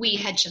we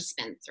had just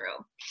been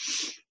through.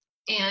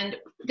 And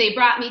they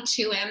brought me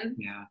to him.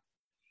 Yeah.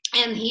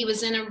 And he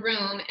was in a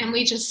room, and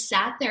we just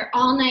sat there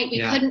all night.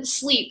 We couldn't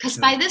sleep because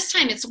by this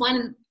time it's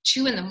 1,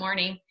 2 in the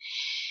morning.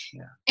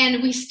 Yeah.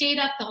 And we stayed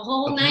up the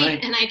whole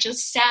night, and I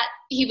just sat.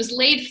 He was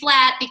laid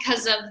flat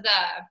because of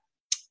the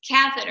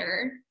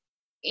catheter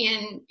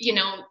and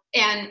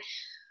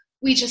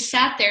we just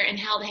sat there and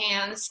held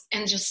hands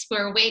and just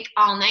were awake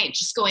all night,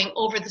 just going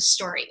over the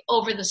story. It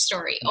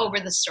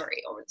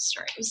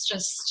was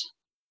just.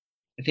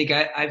 I think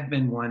I've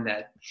been one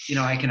that,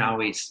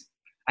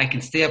 I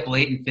can stay up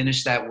late and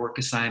finish that work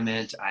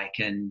assignment. I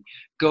can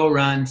go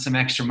run some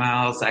extra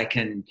miles. I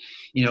can,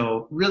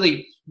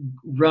 really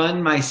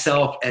run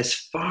myself as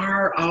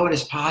far out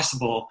as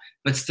possible,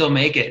 but still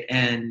make it.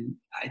 And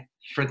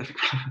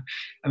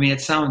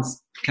it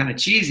sounds kind of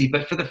cheesy,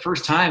 but for the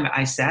first time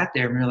I sat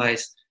there and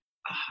realized,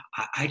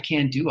 I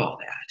can't do all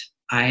that.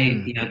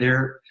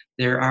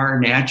 There are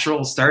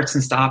natural starts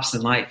and stops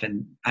in life,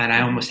 and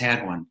I almost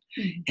had one.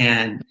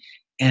 And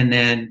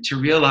then to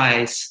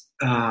realize,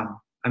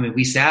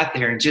 we sat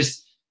there and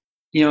just,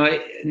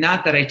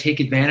 not that I take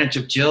advantage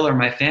of Jill or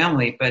my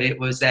family, but it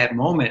was that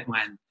moment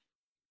when,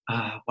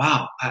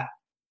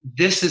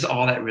 this is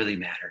all that really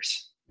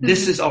matters.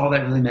 This is all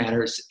that really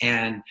matters.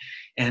 And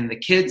the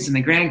kids and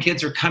the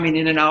grandkids are coming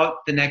in and out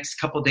the next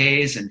couple of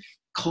days, and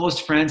close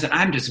friends, and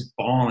I'm just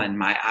bawling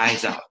my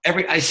eyes out.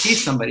 I see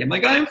somebody, I'm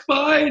like, I'm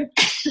fine,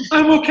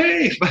 I'm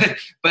okay.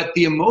 But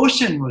the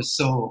emotion was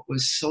so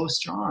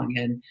strong,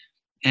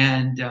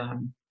 and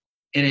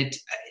it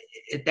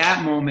at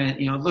that moment,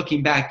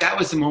 looking back, that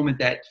was the moment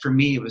that for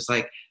me it was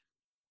like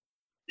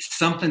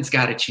something's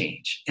got to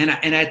change. And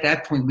at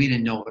that point we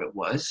didn't know what it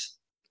was,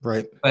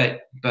 right?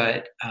 But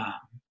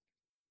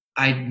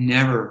I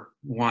never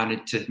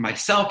wanted to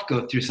myself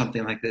go through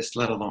something like this,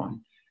 let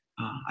alone.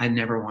 I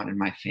never wanted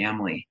my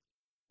family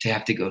to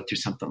have to go through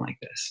something like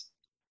this.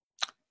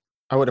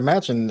 I would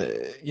imagine,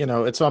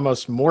 it's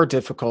almost more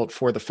difficult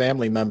for the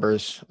family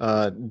members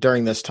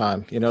during this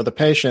time. The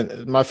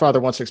patient, my father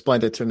once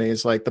explained it to me,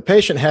 is like the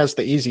patient has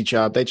the easy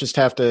job. They just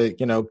have to,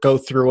 go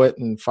through it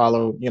and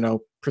follow,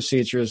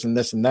 procedures and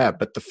this and that.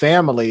 But the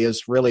family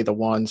is really the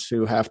ones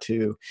who have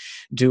to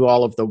do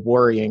all of the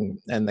worrying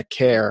and the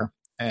care.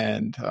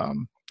 And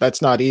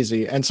that's not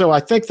easy. And so I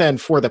think then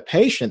for the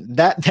patient,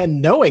 that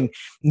then knowing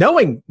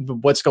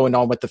what's going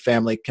on with the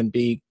family can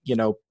be,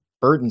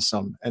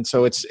 burdensome. And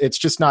so it's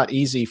just not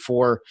easy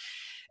for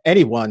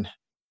anyone.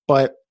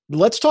 But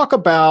let's talk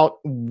about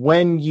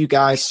when you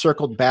guys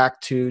circled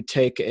back to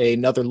take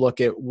another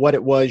look at what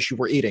it was you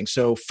were eating.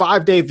 So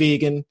 5-day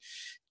vegan,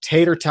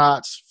 tater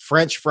tots,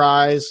 French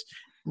fries,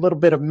 a little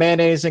bit of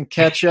mayonnaise and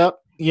ketchup.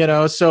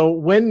 So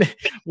when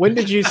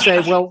did you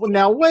say, well,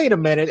 now wait a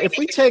minute, if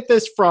we take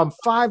this from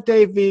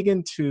 5-day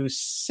vegan to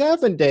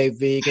 7-day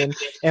vegan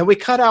and we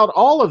cut out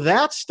all of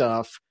that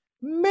stuff,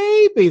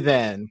 maybe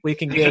then we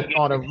can get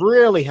on a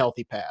really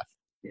healthy path.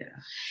 Yeah.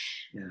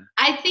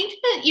 I think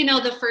that,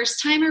 the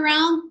first time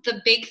around,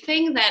 the big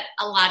thing that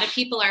a lot of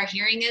people are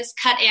hearing is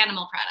cut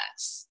animal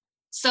products.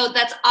 So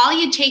that's all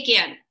you take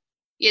in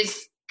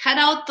is cut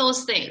out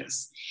those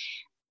things.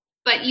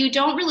 But you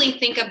don't really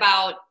think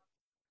about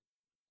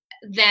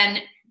then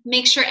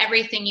make sure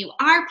everything you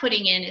are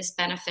putting in is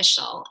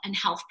beneficial and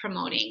health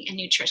promoting and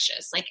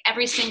nutritious. Like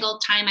every single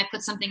time I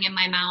put something in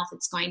my mouth,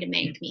 it's going to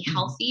make me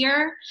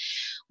healthier,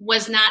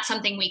 was not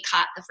something we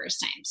caught the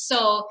first time.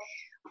 So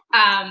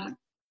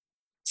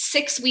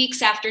 6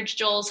 weeks after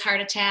Joel's heart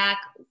attack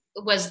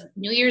was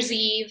New Year's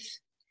Eve.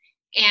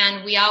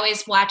 And we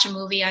always watch a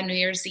movie on New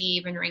Year's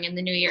Eve and ring in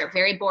the new year.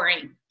 Very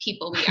boring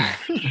people we are.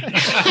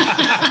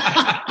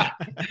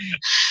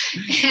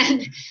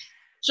 And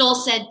Joel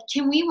said,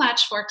 can we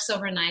watch Forks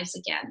Over Knives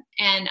again?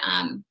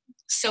 And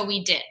so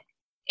we did.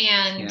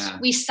 And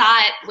we saw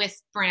it with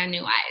brand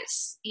new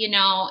eyes,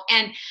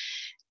 and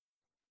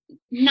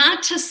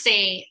not to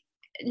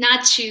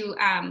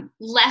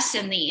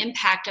lessen the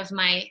impact of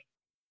my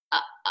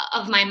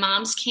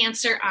mom's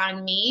cancer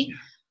on me,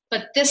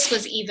 but this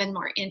was even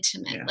more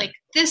intimate. Yeah. Like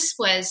this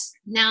was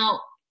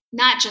now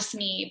not just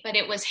me, but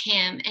it was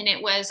him, and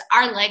it was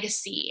our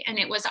legacy, and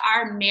it was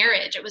our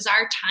marriage. It was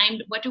our time.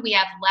 What do we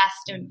have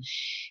left?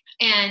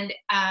 And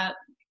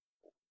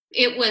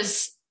it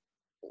was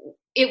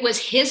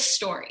his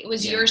story. It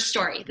was your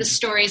story. The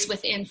stories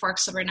within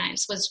Forks Over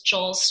Knives was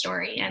Joel's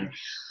story. And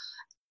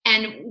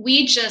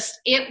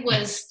it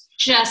was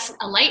just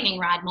a lightning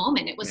rod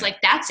moment. It was like,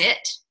 that's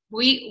it.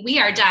 we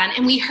are done.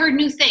 And we heard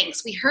new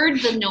things. We heard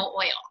the no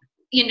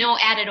oil,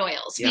 added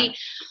oils. Yeah.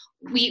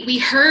 We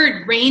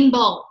heard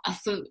rainbow of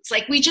foods.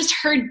 Like, we just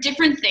heard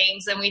different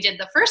things than we did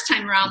the first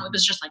time around. It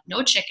was just like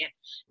no chicken,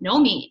 no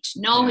meat,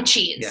 no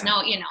cheese,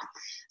 no.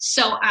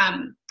 So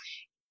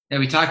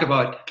we talk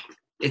about,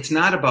 it's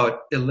not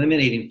about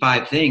eliminating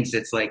 5 things.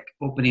 It's like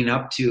opening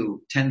up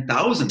to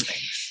 10,000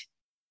 things.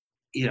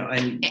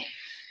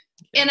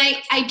 And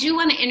I do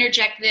want to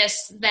interject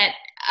this, that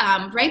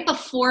right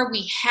before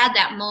we had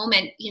that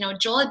moment,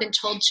 Joel had been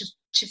told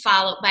to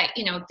follow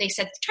they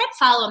said, try to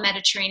follow a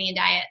Mediterranean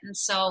diet. And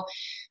so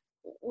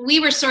we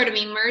were sort of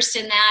immersed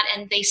in that,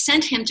 and they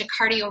sent him to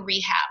cardio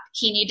rehab.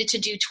 He needed to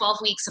do 12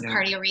 weeks of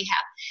cardio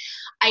rehab.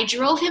 I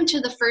drove him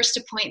to the first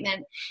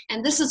appointment,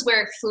 and this is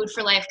where Food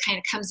for Life kind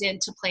of comes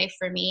into play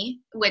for me,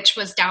 which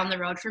was down the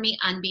road for me,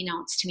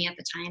 unbeknownst to me at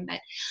the time.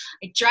 But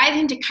I drive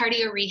him to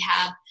cardio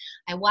rehab.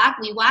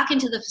 We walk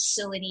into the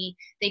facility.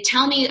 They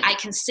tell me I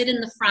can sit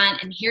in the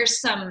front, and here's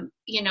some,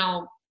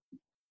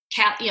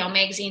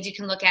 magazines you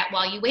can look at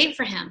while you wait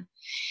for him.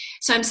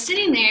 So I'm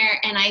sitting there,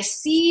 and I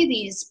see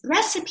these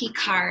recipe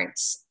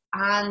cards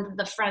on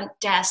the front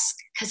desk,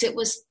 because it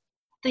was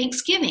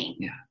Thanksgiving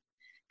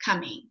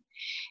coming.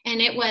 And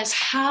it was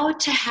how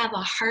to have a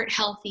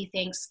heart-healthy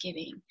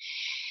Thanksgiving.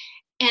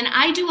 And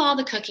I do all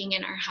the cooking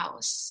in our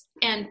house.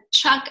 And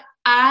Chuck,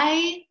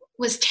 I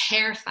was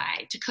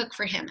terrified to cook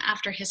for him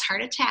after his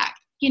heart attack.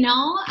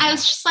 I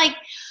was just like,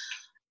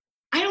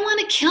 I don't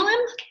want to kill him.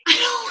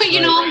 I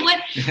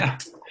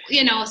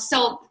don't,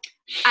 so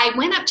I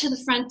went up to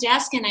the front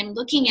desk, and I'm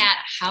looking at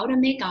how to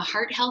make a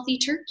heart-healthy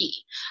turkey,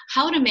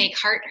 how to make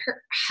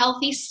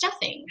heart-healthy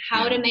stuffing,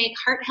 how to make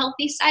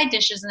heart-healthy side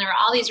dishes. And there were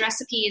all these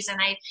recipes,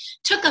 and I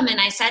took them and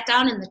I sat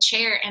down in the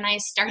chair and I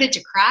started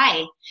to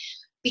cry,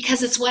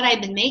 because it's what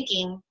I've been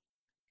making.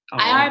 Oh,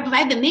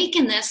 I've been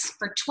making this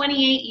for 28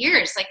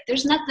 years. Like,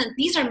 there's nothing,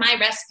 these are my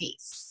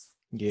recipes.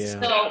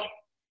 Yeah. So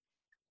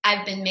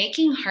I've been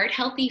making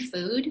heart-healthy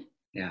food.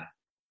 Yeah.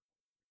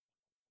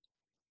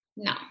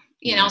 No.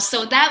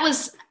 So that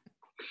was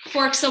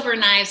Forks Over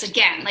Knives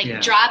again,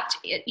 dropped,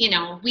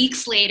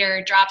 weeks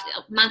later, dropped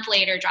a month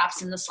later,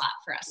 drops in the slot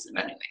for us.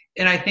 Anyway.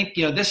 And I think,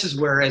 this is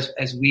where,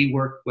 as we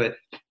work with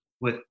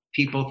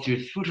people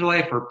through Food for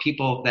Life, or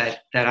people that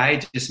I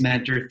just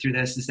mentored through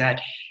this, is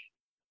that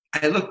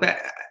I look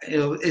back,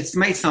 it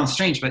might sound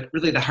strange, but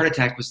really the heart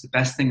attack was the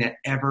best thing that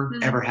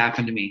ever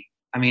happened to me.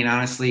 I mean,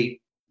 honestly,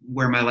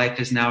 where my life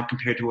is now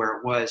compared to where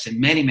it was in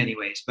many, many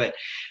ways. But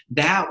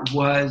that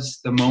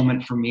was the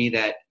moment for me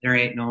that there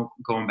ain't no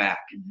going back,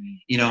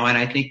 and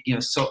I think,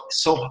 so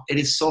it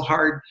is so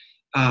hard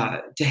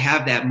to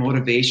have that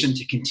motivation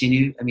to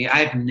continue. I mean,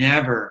 I've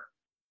never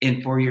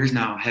in 4 years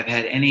now have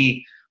had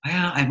any,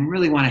 I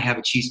really want to have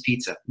a cheese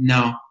pizza.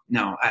 No.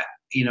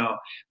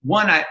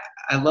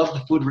 I love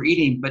the food we're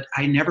eating, but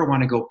I never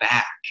want to go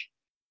back.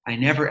 I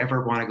never,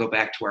 ever want to go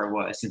back to where I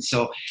was. And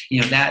so,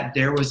 that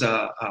there was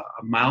a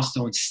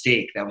milestone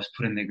stake that was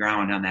put in the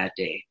ground on that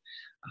day.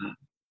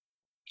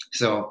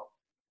 So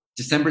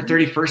December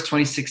 31st,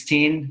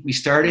 2016, we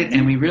started,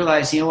 and we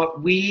realized,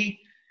 we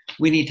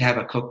need to have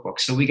a cookbook.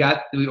 So we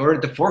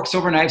ordered the Forks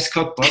Over Knives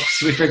cookbook.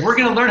 So we figured we're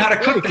going to learn how to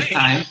cook this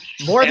time.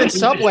 More than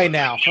Subway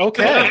now.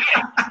 Okay.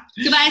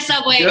 Goodbye,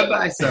 Subway.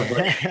 Goodbye,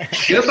 Subway.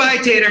 Goodbye,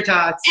 Tater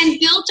Tots. And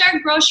built our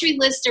grocery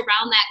list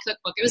around that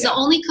cookbook. It was the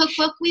only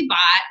cookbook we bought.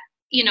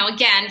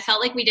 Again,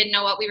 felt like we didn't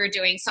know what we were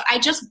doing. So I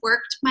just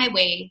worked my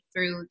way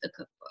through the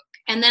cookbook.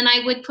 And then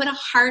I would put a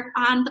heart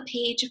on the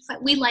page if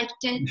we liked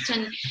it.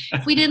 And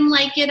if we didn't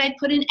like it, I'd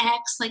put an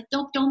X, like,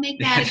 don't make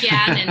that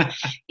again. And,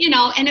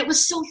 and it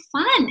was so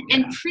fun. Yeah.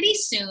 And pretty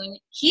soon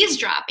he's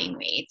dropping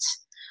weight.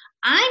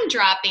 I'm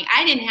dropping.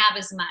 I didn't have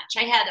as much.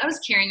 I was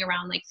carrying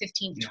around like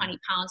 15 to 20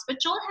 pounds, but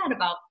Joel had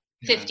about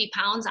 50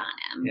 pounds on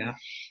him. Yeah.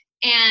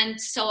 And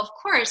so, of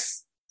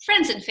course,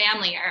 friends and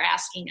family are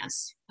asking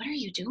us, what are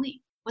you doing?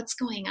 What's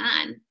going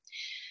on?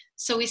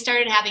 So we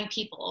started having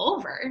people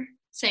over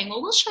saying,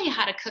 well, we'll show you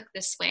how to cook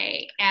this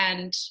way.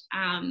 And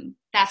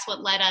that's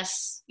what led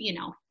us,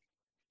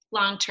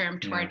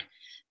 long-term toward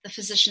the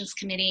Physicians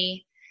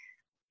Committee.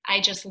 I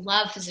just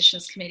love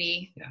Physicians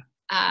Committee.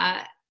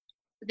 Yeah.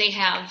 They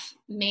have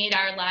made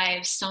our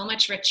lives so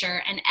much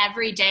richer. And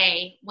every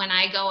day when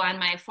I go on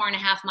my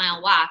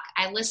 4.5-mile walk,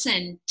 I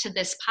listen to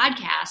this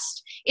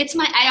podcast.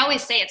 I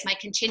always say it's my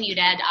continued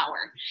ed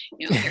hour.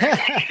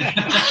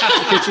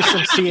 Get you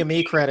some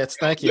CME credits.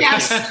 Thank you.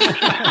 Yes,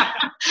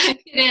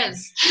 it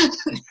is.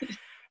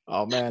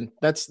 Oh man,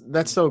 that's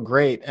so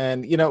great.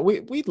 And,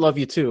 we love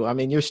you too. I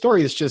mean, your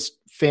story is just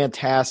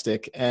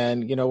fantastic.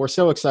 And, we're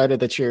so excited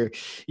that you're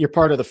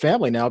part of the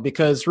family now,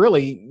 because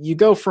really you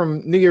go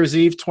from New Year's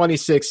Eve,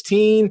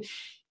 2016,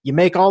 you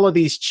make all of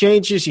these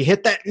changes, you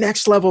hit that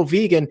next level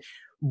vegan.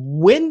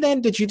 When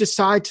then did you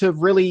decide to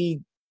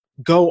really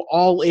go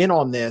all in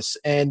on this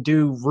and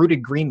do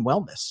Rooted Green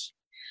Wellness?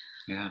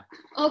 Yeah.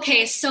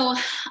 Okay. So,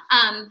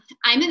 I'm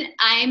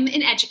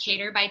an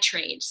educator by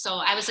trade. So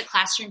I was a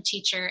classroom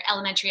teacher,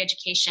 elementary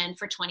education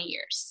for 20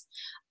 years.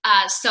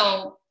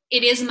 So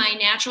it is my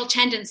natural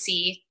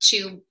tendency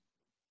to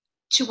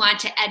to want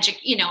to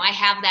educate, I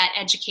have that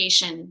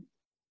education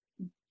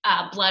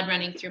blood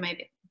running through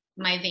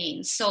my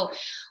veins. So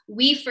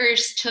we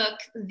first took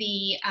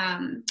the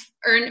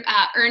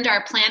earned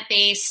our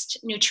plant-based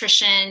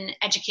nutrition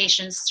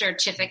education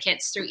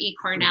certificates through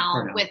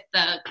eCornell with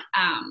the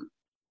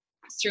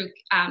through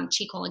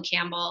T. Colin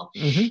Campbell.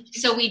 Mm-hmm.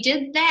 So we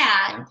did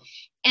that,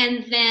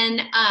 and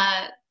then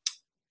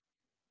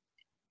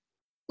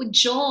with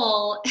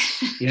Joel,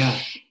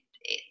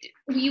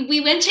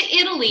 we went to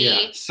Italy.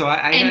 Yeah. So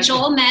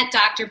Joel met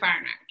Dr.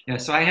 Barnard. Yeah,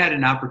 so I had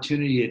an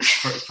opportunity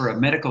for a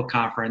medical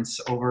conference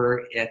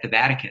over at the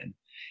Vatican,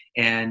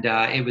 and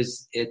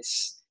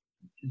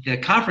the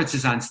conference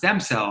is on stem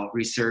cell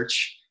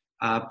research,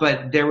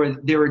 but they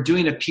were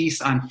doing a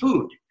piece on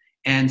food,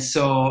 and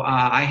so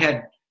I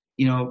had,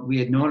 we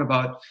had known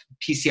about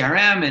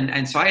PCRM,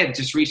 and so I had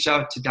just reached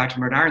out to Dr.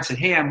 Barnard and said,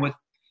 hey,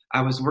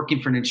 I was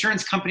working for an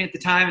insurance company at the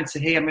time, and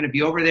said, hey, I'm going to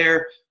be over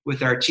there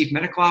with our chief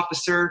medical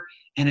officer,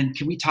 and then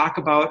can we talk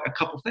about a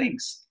couple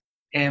things?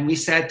 And we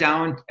sat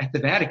down at the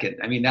Vatican.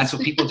 I mean, that's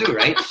what people do,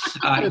 right?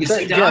 You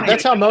sit down.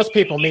 That's how most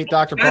people meet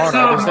Dr.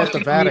 Barnard. Is at the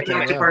Vatican.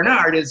 Dr.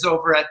 Barnard is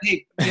over at,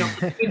 hey,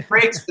 good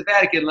breaks at the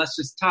Vatican. Let's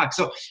just talk.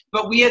 So,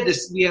 but we had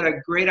a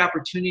great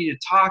opportunity to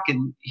talk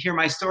and hear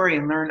my story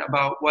and learn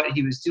about what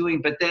he was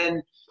doing. But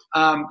then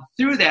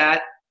through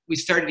that, we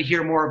started to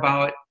hear more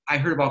about. I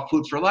heard about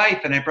Food for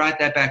Life, and I brought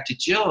that back to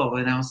Jill,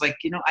 and I was like,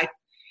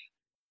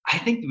 I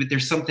think that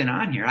there's something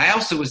on here. I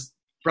also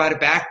brought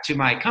it back to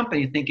my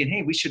company thinking,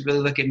 hey, we should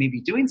really look at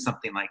maybe doing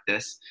something like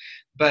this.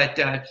 But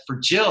for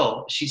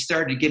Jill, she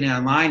started getting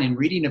online and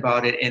reading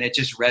about it, and it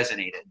just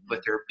resonated with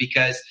her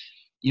because,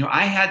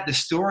 I had the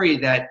story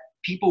that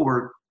people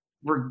were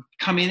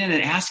coming in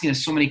and asking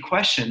us so many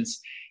questions,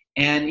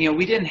 and,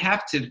 we didn't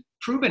have to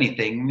prove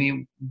anything. I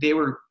mean,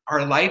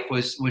 our life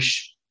was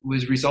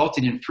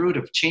resulting in fruit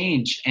of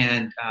change,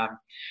 and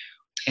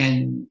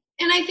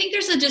I think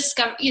there's a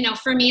discovery,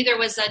 for me, there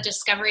was a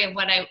discovery of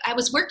what I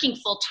was working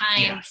full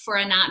time for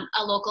a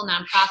local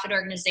nonprofit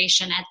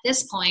organization at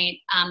this point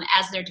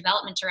as their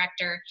development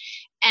director.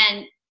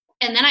 And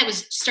then I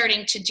was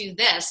starting to do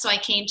this. So I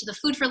came to the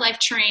Food for Life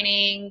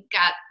training,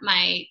 got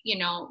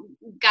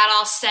got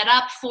all set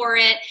up for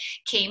it,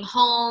 came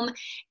home,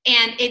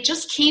 and it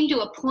just came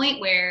to a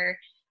point where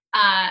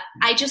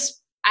I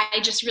just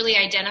really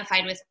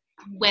identified with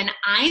when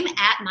I'm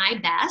at my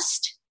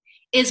best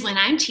is when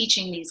I'm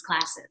teaching these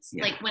classes.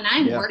 Yeah. Like when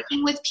I'm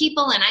working with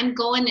people and I'm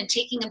going and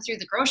taking them through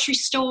the grocery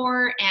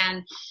store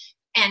and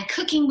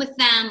cooking with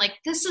them, like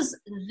this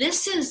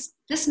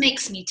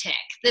makes me tick.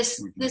 This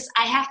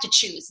I have to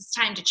choose. It's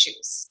time to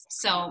choose.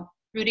 So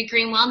Rooted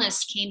Green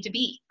Wellness came to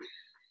be.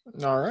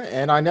 All right.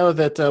 And I know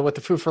that with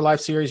the Food for Life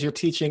series, you're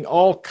teaching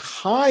all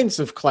kinds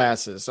of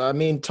classes. I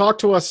mean, talk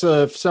to us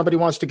if somebody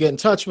wants to get in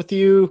touch with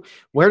you.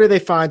 Where do they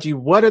find you?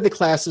 What are the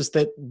classes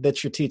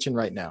that you're teaching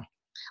right now?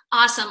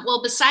 Awesome.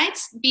 Well,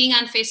 besides being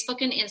on Facebook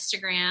and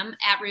Instagram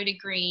at Rooted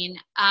Green,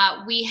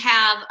 we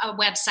have a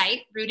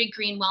website,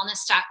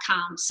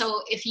 rootedgreenwellness.com.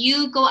 So if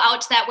you go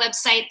out to that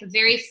website, the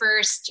very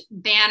first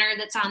banner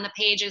that's on the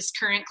page is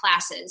current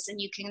classes.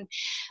 And you can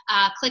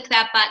click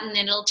that button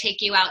and it'll take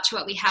you out to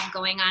what we have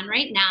going on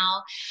right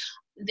now.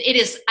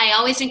 I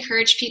always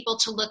encourage people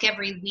to look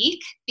every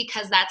week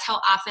because that's how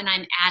often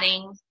I'm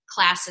adding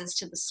classes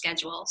to the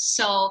schedule.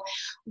 So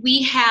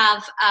we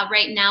have,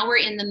 right now we're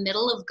in the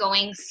middle of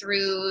going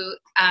through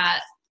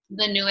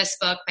the newest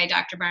book by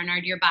Dr.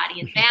 Barnard, Your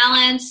Body in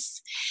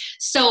Balance.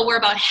 So we're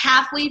about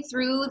halfway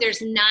through.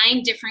 There's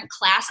 9 different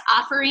class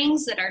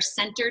offerings that are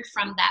centered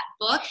from that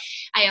book.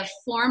 I have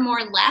 4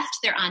 more left.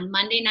 They're on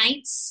Monday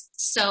nights.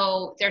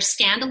 So they're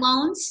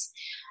standalones.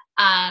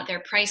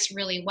 They're priced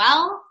really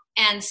well.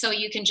 And so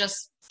you can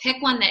just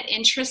pick one that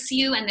interests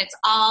you, and it's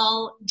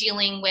all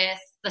dealing with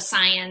the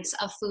science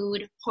of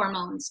food,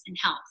 hormones, and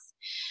health.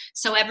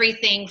 So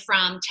everything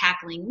from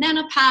tackling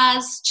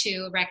menopause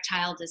to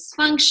erectile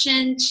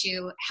dysfunction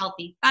to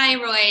healthy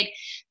thyroid,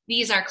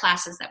 these are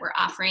classes that we're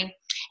offering.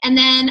 And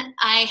then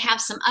I have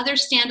some other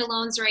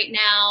standalones right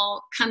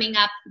now coming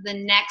up the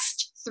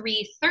next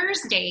 3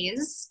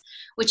 Thursdays,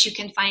 which you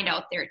can find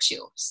out there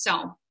too.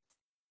 So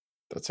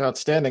that's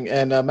outstanding.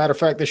 And matter of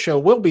fact, the show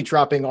will be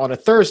dropping on a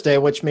Thursday,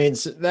 which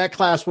means that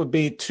class would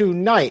be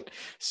tonight.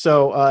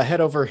 So head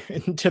over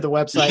to the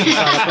website and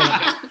sign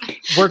up. And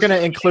we're going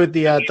to include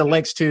the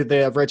links to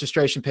the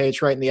registration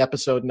page right in the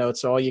episode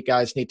notes. So all you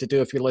guys need to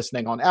do if you're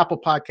listening on Apple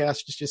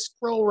Podcasts, just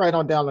scroll right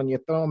on down on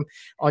your phone,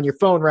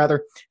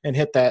 and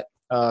hit that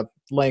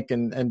link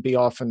and be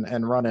off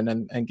and running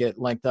and get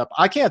linked up.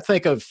 I can't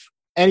think of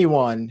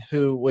anyone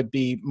who would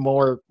be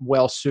more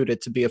well suited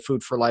to be a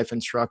Food for Life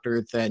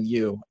instructor than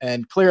you.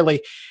 And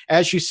clearly,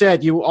 as you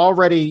said, you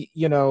already,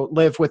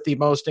 live with the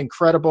most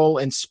incredible,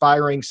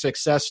 inspiring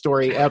success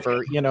story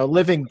ever,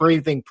 living,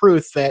 breathing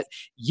proof that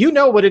you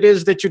know what it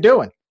is that you're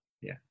doing.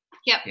 Yeah.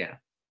 Yep. Yeah.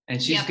 And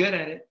she's good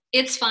at it.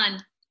 It's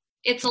fun.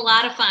 It's a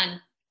lot of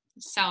fun.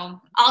 So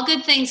all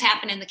good things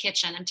happen in the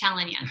kitchen. I'm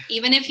telling you,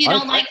 even if you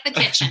don't like the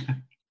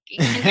kitchen,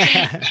 cooking.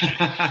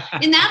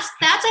 And that's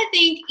I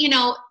think,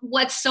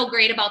 what's so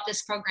great about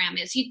this program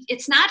is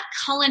it's not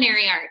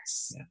culinary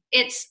arts.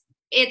 Yeah.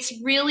 It's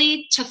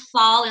really to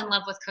fall in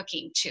love with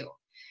cooking too,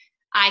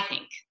 I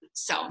think.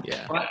 So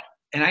yeah.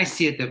 And I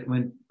see it that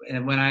when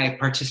I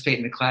participate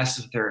in the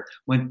classes with her,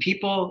 when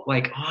people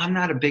like, oh, I'm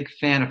not a big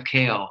fan of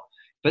kale,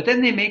 but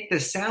then they make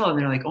this salad and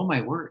they're like, oh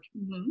my word,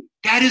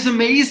 that is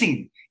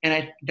amazing. And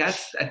I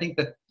think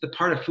that the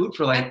part of Food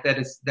for Life that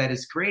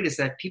is great is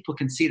that people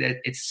can see that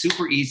it's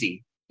super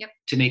easy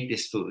to make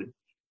this food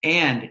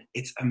and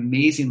it's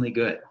amazingly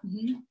good.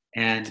 Mm-hmm.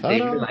 And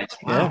they realize,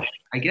 wow,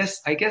 I guess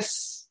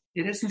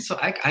it isn't so.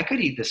 I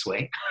could eat this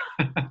way.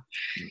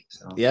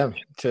 So. Yeah,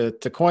 to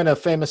coin a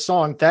famous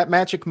song, that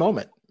magic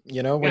moment. When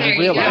you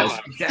realize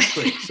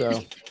exactly.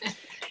 So,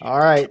 all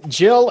right,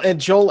 Jill and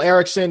Joel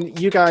Erickson,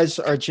 you guys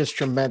are just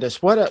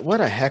tremendous. What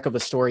a heck of a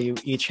story you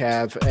each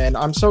have, and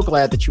I'm so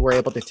glad that you were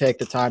able to take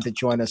the time to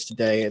join us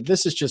today.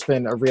 This has just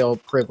been a real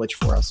privilege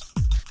for us.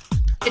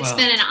 It's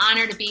been an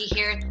honor to be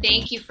here.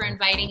 Thank you for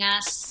inviting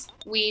us.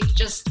 We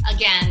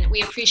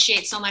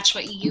appreciate so much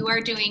what you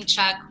are doing,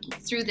 Chuck,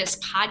 through this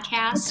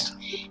podcast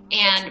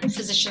and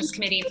Physicians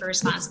Committee for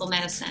Responsible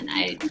Medicine.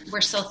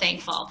 We're so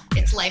thankful.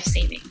 It's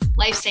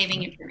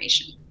life-saving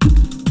information.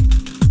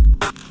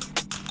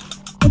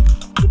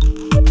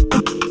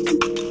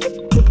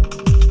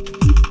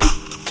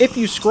 If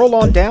you scroll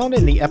on down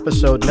in the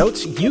episode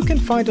notes, you can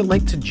find a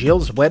link to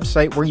Jill's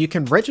website where you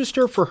can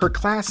register for her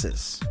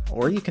classes,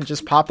 or you can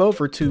just pop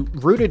over to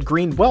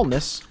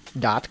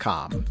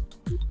rootedgreenwellness.com.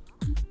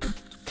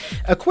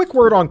 A quick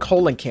word on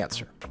colon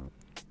cancer.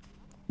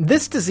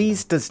 This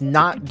disease does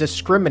not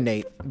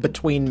discriminate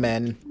between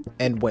men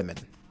and women.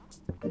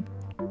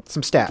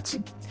 Some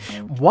stats.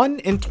 1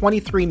 in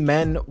 23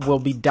 men will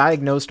be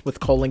diagnosed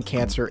with colon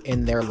cancer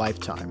in their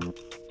lifetime.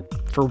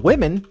 For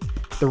women,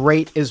 the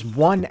rate is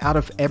 1 out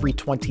of every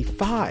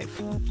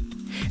 25.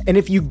 And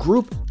if you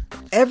group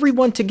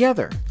everyone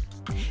together,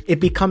 it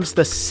becomes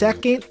the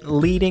second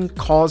leading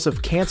cause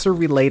of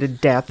cancer-related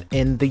death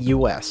in the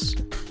U.S.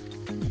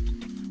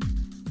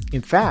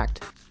 In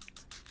fact,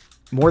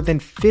 more than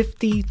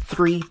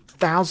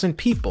 53,000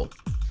 people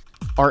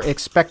are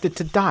expected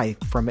to die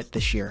from it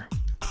this year.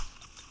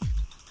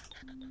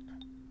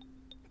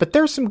 But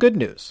there's some good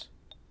news.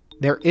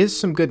 There is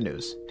some good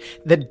news.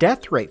 The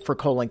death rate for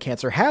colon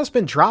cancer has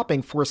been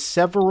dropping for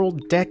several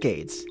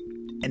decades.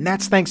 And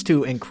that's thanks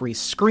to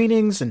increased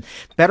screenings and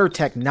better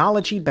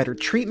technology, better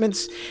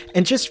treatments,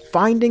 and just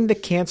finding the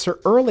cancer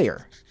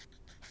earlier.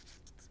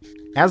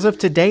 As of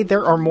today,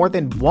 there are more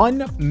than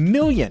 1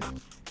 million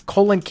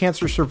colon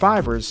cancer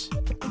survivors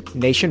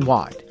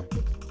nationwide.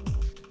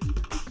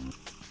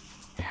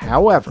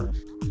 However,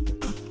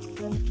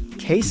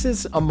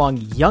 cases among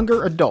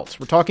younger adults,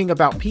 we're talking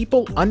about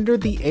people under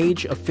the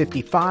age of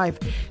 55,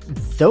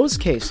 those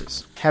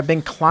cases have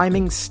been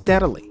climbing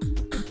steadily,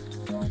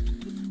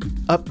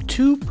 up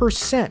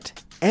 2%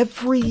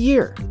 every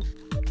year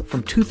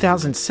from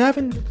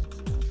 2007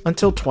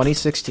 until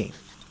 2016.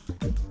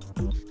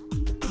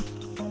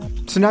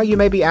 So now you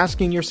may be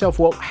asking yourself,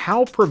 well,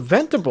 how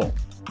preventable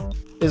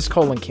is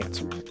colon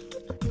cancer?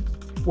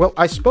 Well,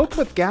 I spoke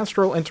with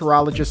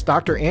gastroenterologist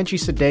Dr. Angie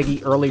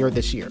Sadeghi earlier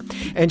this year,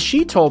 and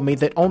she told me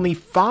that only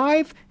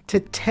 5 to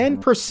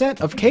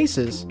 10% of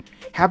cases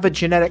have a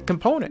genetic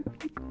component.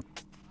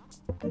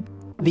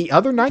 The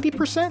other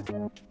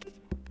 90%?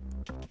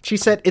 She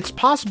said it's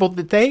possible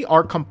that they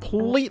are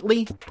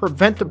completely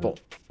preventable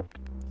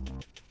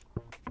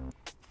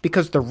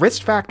because the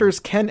risk factors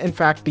can, in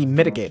fact, be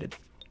mitigated.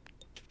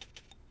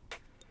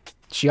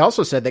 She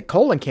also said that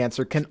colon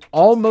cancer can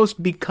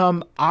almost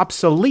become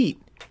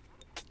obsolete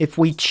if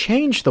we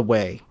change the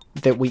way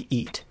that we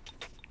eat.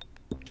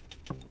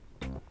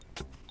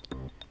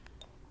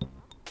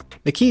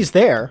 The key's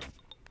there.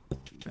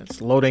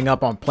 It's loading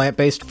up on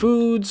plant-based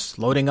foods,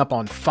 loading up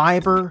on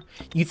fiber.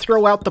 You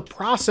throw out the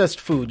processed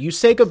food. You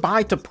say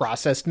goodbye to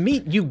processed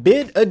meat. You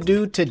bid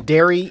adieu to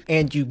dairy,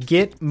 and you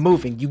get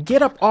moving. You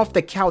get up off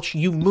the couch.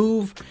 You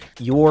move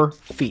your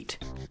feet.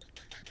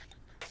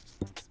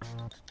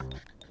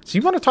 So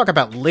you want to talk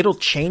about little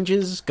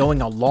changes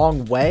going a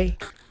long way?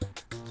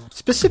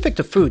 Specific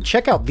to food,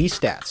 check out these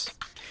stats.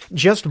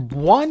 Just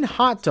one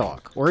hot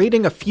dog or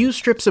eating a few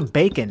strips of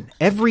bacon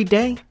every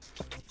day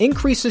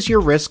increases your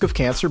risk of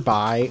cancer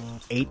by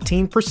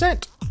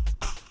 18%.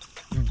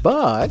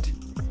 But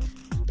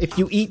if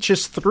you eat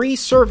just 3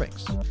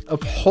 servings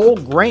of whole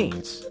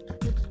grains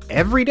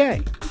every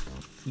day,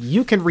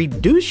 you can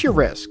reduce your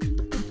risk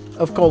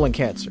of colon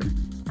cancer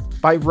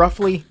by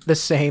roughly the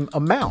same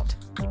amount.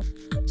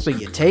 So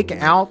you take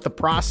out the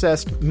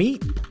processed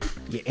meat,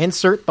 you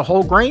insert the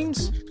whole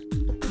grains.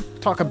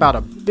 Talk about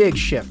a big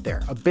shift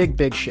there, a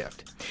big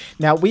shift.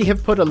 Now, we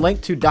have put a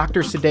link to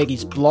Dr.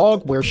 Sadeghi's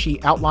blog where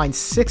she outlines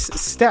 6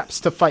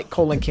 steps to fight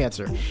colon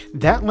cancer.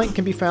 That link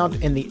can be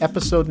found in the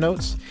episode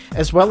notes,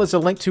 as well as a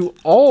link to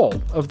all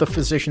of the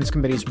Physicians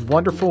Committee's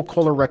wonderful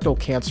colorectal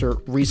cancer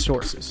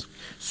resources.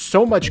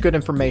 So much good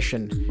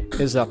information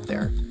is up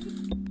there.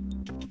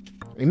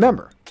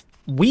 Remember,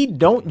 We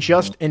don't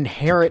just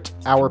inherit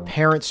our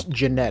parents'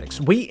 genetics.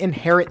 We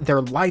inherit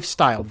their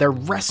lifestyle, their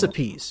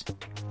recipes.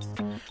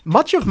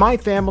 Much of my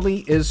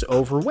family is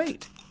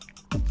overweight.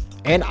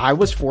 And I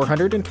was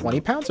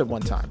 420 pounds at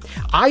one time.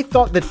 I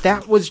thought that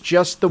that was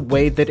just the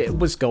way that it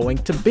was going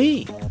to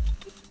be.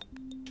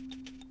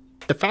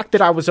 The fact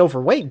that I was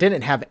overweight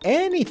didn't have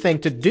anything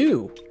to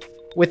do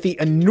with the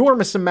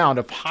enormous amount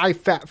of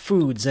high-fat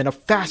foods and of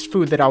fast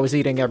food that I was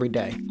eating every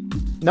day.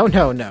 No.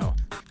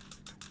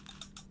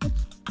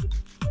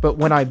 But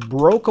when I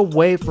broke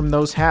away from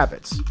those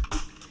habits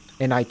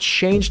and I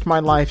changed my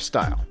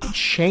lifestyle,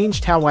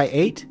 changed how I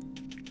ate,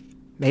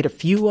 made a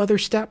few other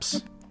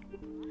steps,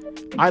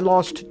 I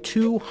lost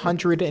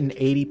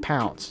 280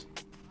 pounds.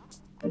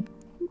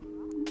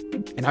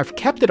 And I've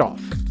kept it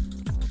off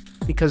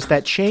because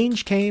that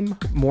change came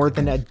more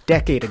than a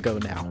decade ago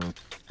now.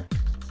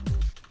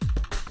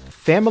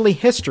 Family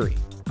history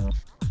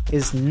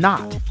is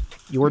not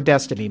your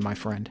destiny, my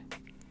friend.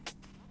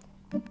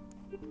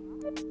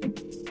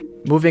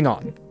 Moving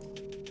on.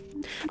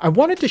 I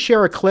wanted to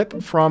share a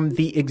clip from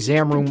the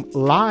Exam Room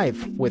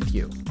Live with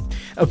you.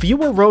 A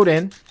viewer wrote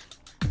in,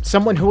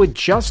 someone who had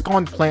just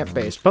gone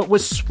plant-based, but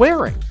was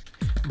swearing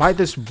by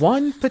this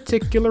one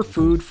particular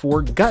food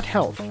for gut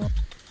health.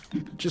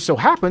 It just so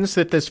happens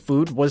that this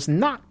food was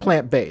not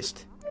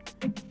plant-based.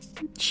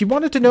 She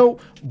wanted to know,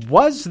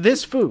 was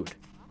this food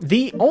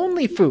the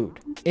only food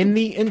in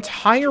the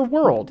entire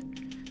world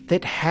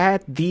that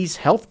had these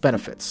health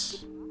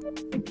benefits?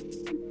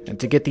 And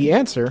to get the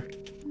answer,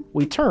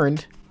 we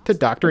turned to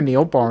Dr.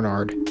 Neal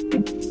Barnard.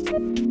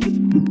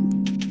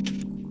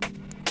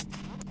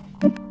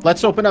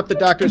 Let's open up the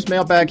doctor's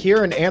mailbag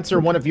here and answer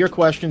one of your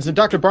questions. And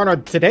Dr.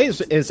 Barnard, today's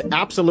is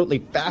absolutely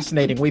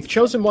fascinating. We've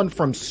chosen one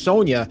from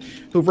Sonia,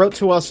 who wrote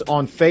to us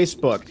on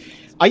Facebook.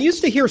 I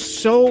used to hear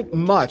so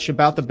much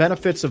about the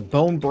benefits of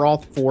bone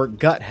broth for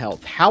gut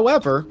health.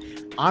 However,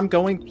 I'm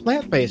going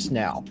plant-based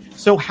now.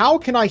 So how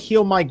can I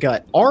heal my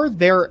gut? Are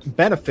there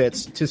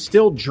benefits to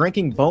still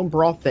drinking bone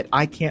broth that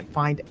I can't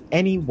find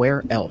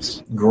anywhere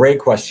else? Great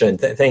question.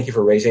 Thank you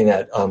for raising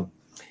that.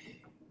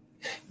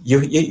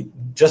 You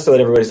just so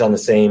that everybody's on the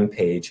same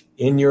page,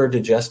 in your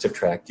digestive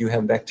tract, you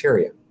have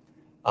bacteria.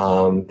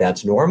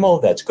 That's normal.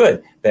 That's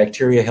good.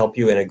 Bacteria help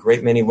you in a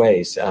great many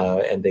ways,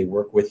 and they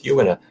work with you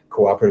in a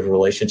cooperative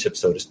relationship,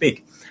 so to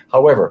speak.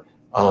 However,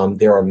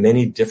 there are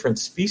many different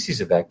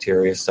species of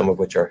bacteria, some of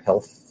which are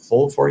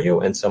healthful for you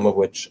and some of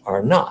which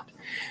are not.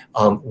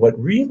 What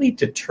really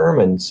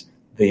determines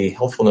the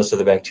healthfulness of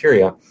the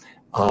bacteria,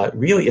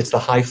 really it's the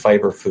high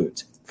fiber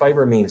foods.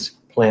 Fiber means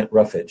plant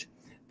roughage.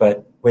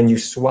 But when you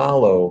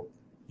swallow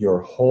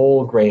your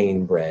whole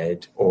grain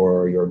bread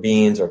or your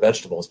beans or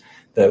vegetables,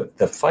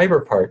 the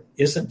fiber part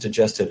isn't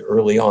digested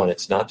early on.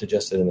 It's not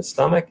digested in the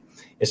stomach.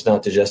 It's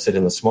not digested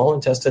in the small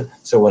intestine.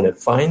 So when it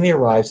finally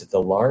arrives at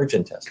the large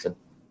intestine,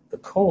 the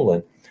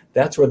colon,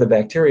 that's where the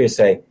bacteria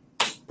say,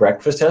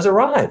 breakfast has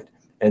arrived.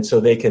 And so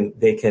they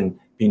can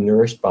be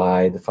nourished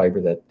by the fiber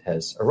that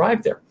has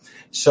arrived there.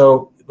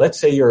 So let's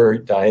say your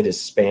diet is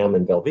Spam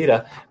and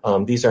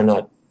Velveeta. These are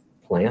not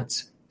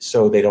plants,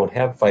 so they don't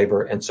have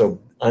fiber. And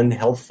so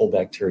unhealthful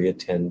bacteria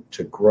tend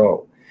to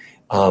grow.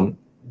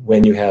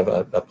 When you have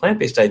a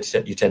plant-based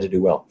diet, you tend to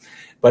do well.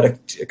 But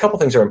a couple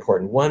things are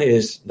important. One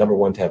is, number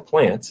one, to have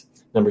plants.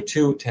 Number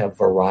two, to have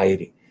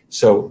variety.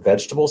 So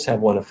vegetables have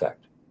one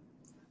effect.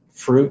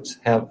 Fruits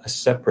have a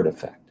separate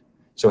effect.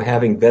 So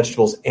having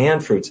vegetables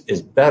and fruits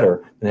is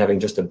better than having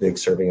just a big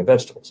serving of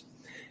vegetables.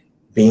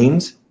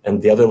 Beans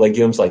and the other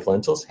legumes like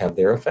lentils have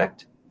their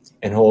effect,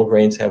 and whole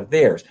grains have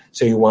theirs.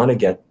 So you want to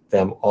get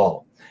them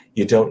all.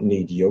 You don't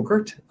need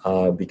yogurt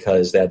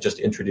because that just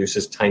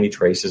introduces tiny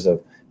traces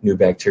of new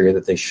bacteria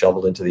that they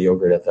shoveled into the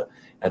yogurt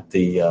at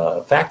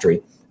the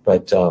factory.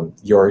 But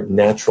your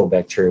natural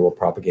bacteria will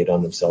propagate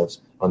on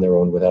themselves on their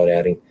own without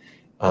adding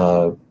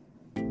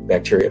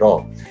bacteria at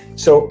all.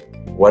 So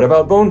what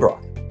about bone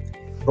broth?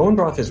 Bone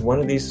broth is one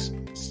of these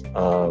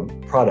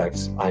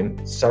products,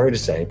 I'm sorry to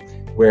say,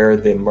 where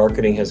the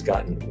marketing has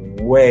gotten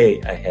way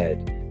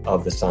ahead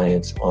of the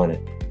science on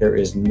it. There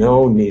is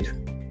no need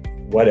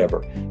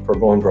whatever for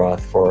bone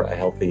broth for a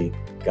healthy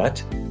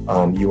gut.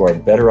 You are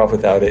better off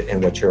without it,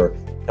 and what your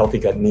healthy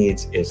gut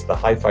needs is the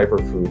high fiber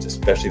foods,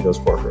 especially those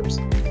 4 groups.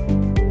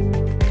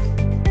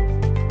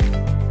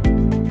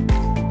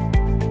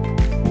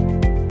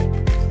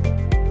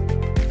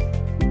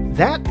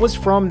 That was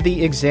from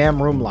the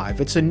Exam Room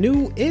Live. It's a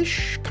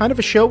new-ish kind of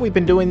a show. We've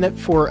been doing that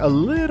for a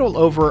little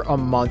over a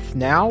month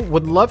now.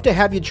 Would love to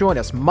have you join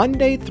us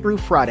Monday through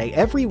Friday,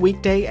 every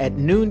weekday at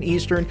noon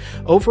Eastern,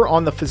 over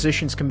on the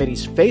Physicians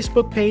Committee's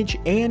Facebook page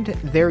and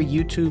their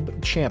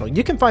YouTube channel.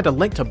 You can find a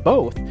link to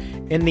both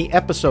in the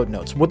episode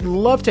notes. Would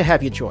love to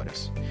have you join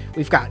us.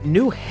 We've got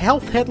new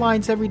health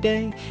headlines every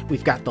day.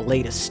 We've got the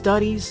latest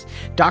studies.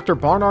 Dr.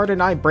 Barnard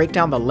and I break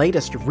down the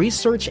latest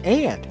research,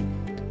 and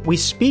we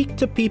speak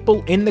to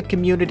people in the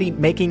community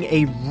making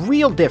a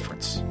real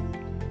difference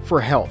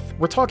for health.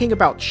 We're talking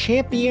about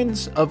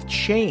champions of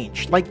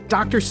change like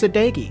Dr.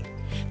 Sadeghi,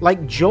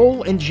 like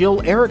Joel and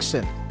Jill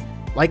Erickson,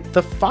 like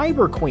the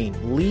Fiber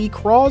Queen, Lee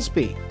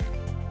Crosby.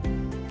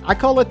 I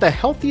call it the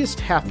healthiest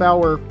half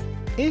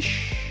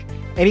hour-ish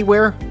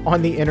anywhere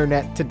on the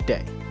internet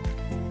today.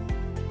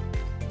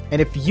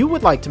 And if you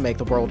would like to make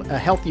the world a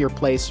healthier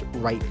place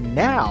right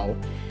now,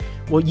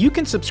 well, you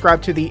can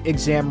subscribe to the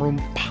Exam Room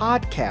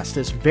Podcast,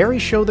 this very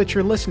show that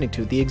you're listening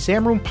to, the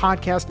Exam Room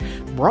Podcast,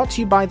 brought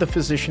to you by the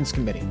Physicians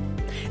Committee,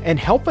 and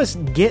help us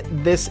get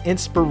this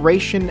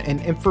inspiration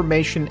and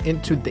information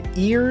into the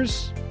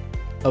ears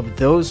of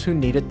those who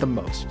need it the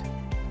most.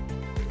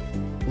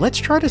 Let's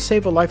try to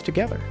save a life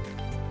together.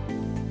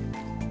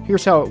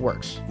 Here's how it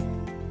works.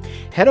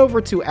 Head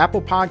over to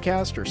Apple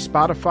Podcast or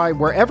Spotify,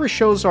 wherever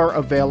shows are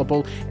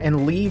available,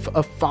 and leave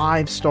a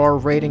 5-star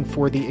rating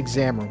for the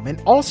Exam Room. And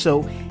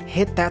also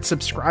hit that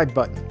subscribe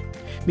button,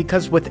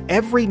 because with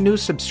every new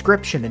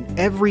subscription and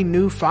every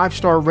new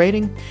 5-star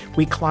rating,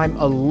 we climb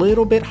a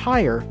little bit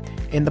higher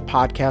in the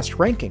podcast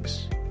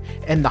rankings.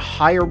 And the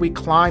higher we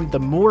climb, the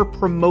more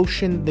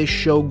promotion the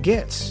show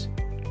gets.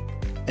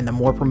 And the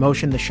more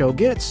promotion the show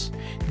gets,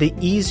 the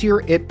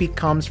easier it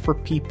becomes for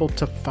people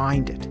to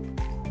find it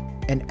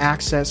and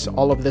access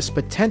all of this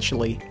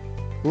potentially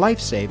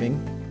life-saving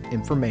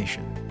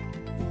information.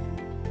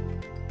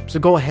 So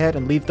go ahead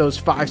and leave those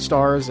 5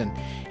 stars and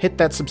hit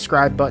that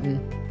subscribe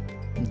button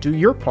and do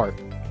your part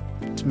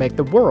to make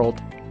the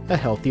world a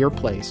healthier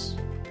place.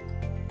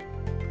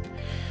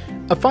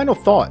 A final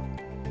thought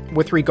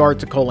with regard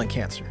to colon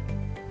cancer.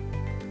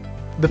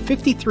 The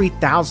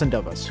 53,000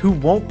 of us who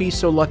won't be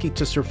so lucky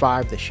to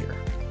survive this year,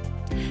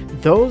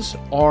 those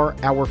are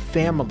our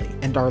family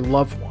and our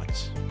loved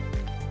ones.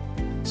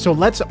 So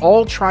let's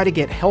all try to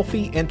get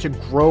healthy and to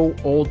grow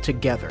old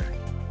together.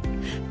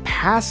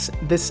 Pass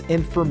this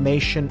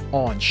information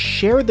on.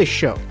 Share the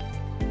show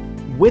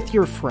with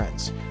your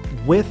friends,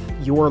 with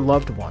your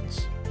loved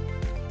ones.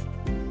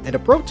 And a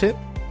pro tip,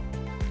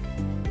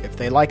 if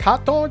they like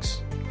hot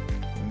dogs,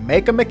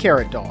 make them a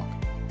carrot dog.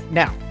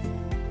 Now,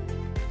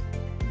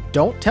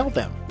 don't tell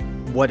them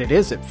what it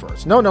is at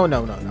first. No.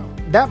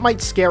 That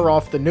might scare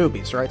off the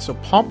newbies, right? So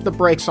pump the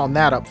brakes on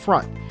that up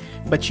front.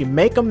 But you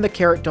make them the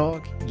carrot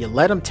dog, you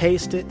let them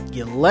taste it,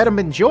 you let them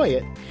enjoy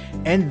it,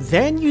 and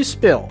then you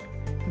spill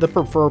the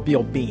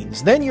proverbial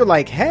beans. Then you're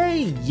like,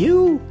 hey,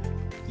 you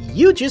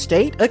just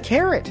ate a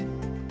carrot.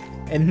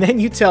 And then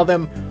you tell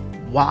them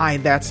why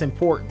that's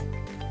important.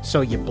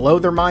 So you blow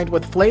their mind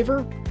with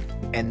flavor,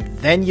 and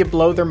then you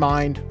blow their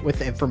mind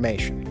with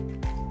information.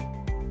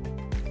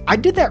 I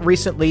did that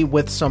recently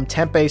with some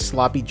tempeh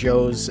sloppy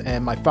joes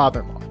and my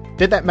father-in-law.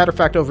 Did that, matter of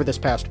fact, over this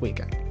past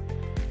weekend.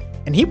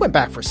 And he went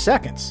back for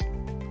seconds.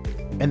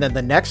 And then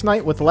the next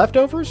night with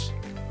leftovers,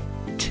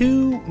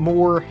 2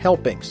 more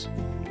helpings.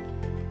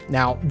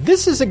 Now,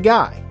 this is a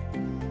guy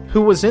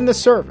who was in the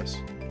service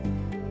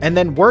and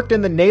then worked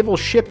in the naval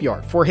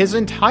shipyard for his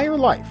entire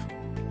life.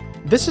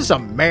 This is a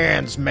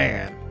man's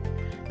man.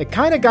 The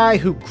kind of guy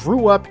who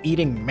grew up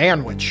eating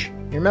manwich.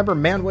 You remember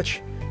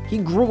manwich? He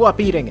grew up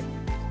eating it.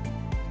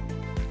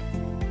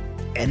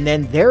 And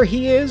then there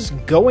he is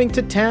going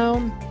to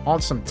town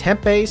on some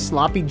tempeh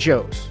sloppy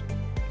joes.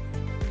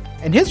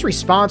 And his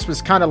response was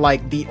kind of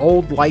like the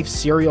old Life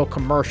cereal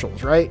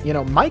commercials, right? You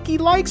know, Mikey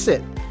likes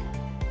it.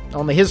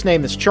 Only his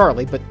name is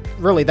Charlie, but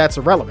really that's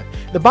irrelevant.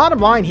 The bottom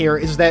line here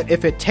is that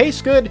if it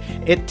tastes good,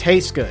 it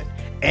tastes good.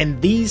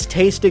 And these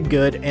tasted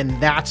good, and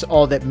that's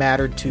all that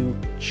mattered to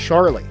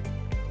Charlie.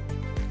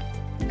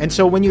 And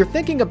so when you're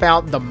thinking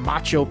about the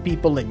macho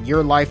people in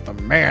your life, the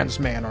man's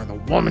man or the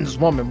woman's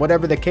woman,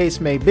 whatever the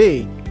case may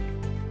be,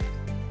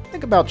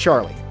 think about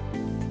Charlie.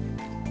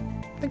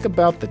 Think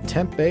about the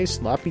tempeh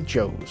sloppy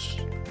joes.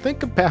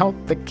 Think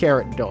about the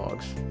carrot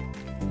dogs.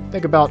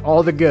 Think about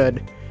all the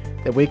good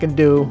that we can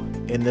do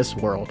in this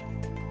world.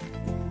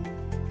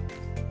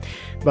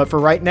 But for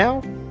right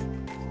now,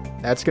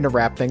 that's going to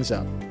wrap things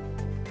up.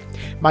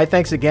 My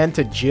thanks again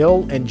to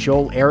Jill and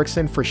Joel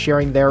Erickson for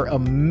sharing their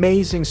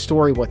amazing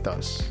story with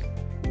us,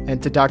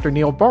 and to Dr.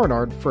 Neil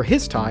Barnard for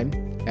his time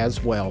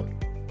as well.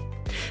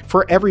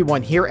 For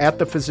everyone here at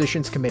the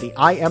Physicians Committee,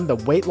 I am the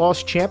weight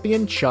loss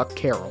champion, Chuck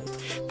Carroll.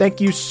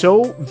 Thank you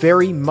so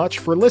very much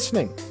for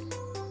listening.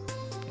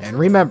 And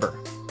remember,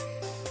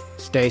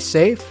 stay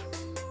safe,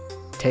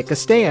 take a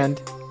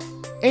stand,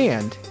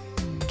 and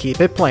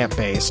keep it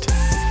plant-based.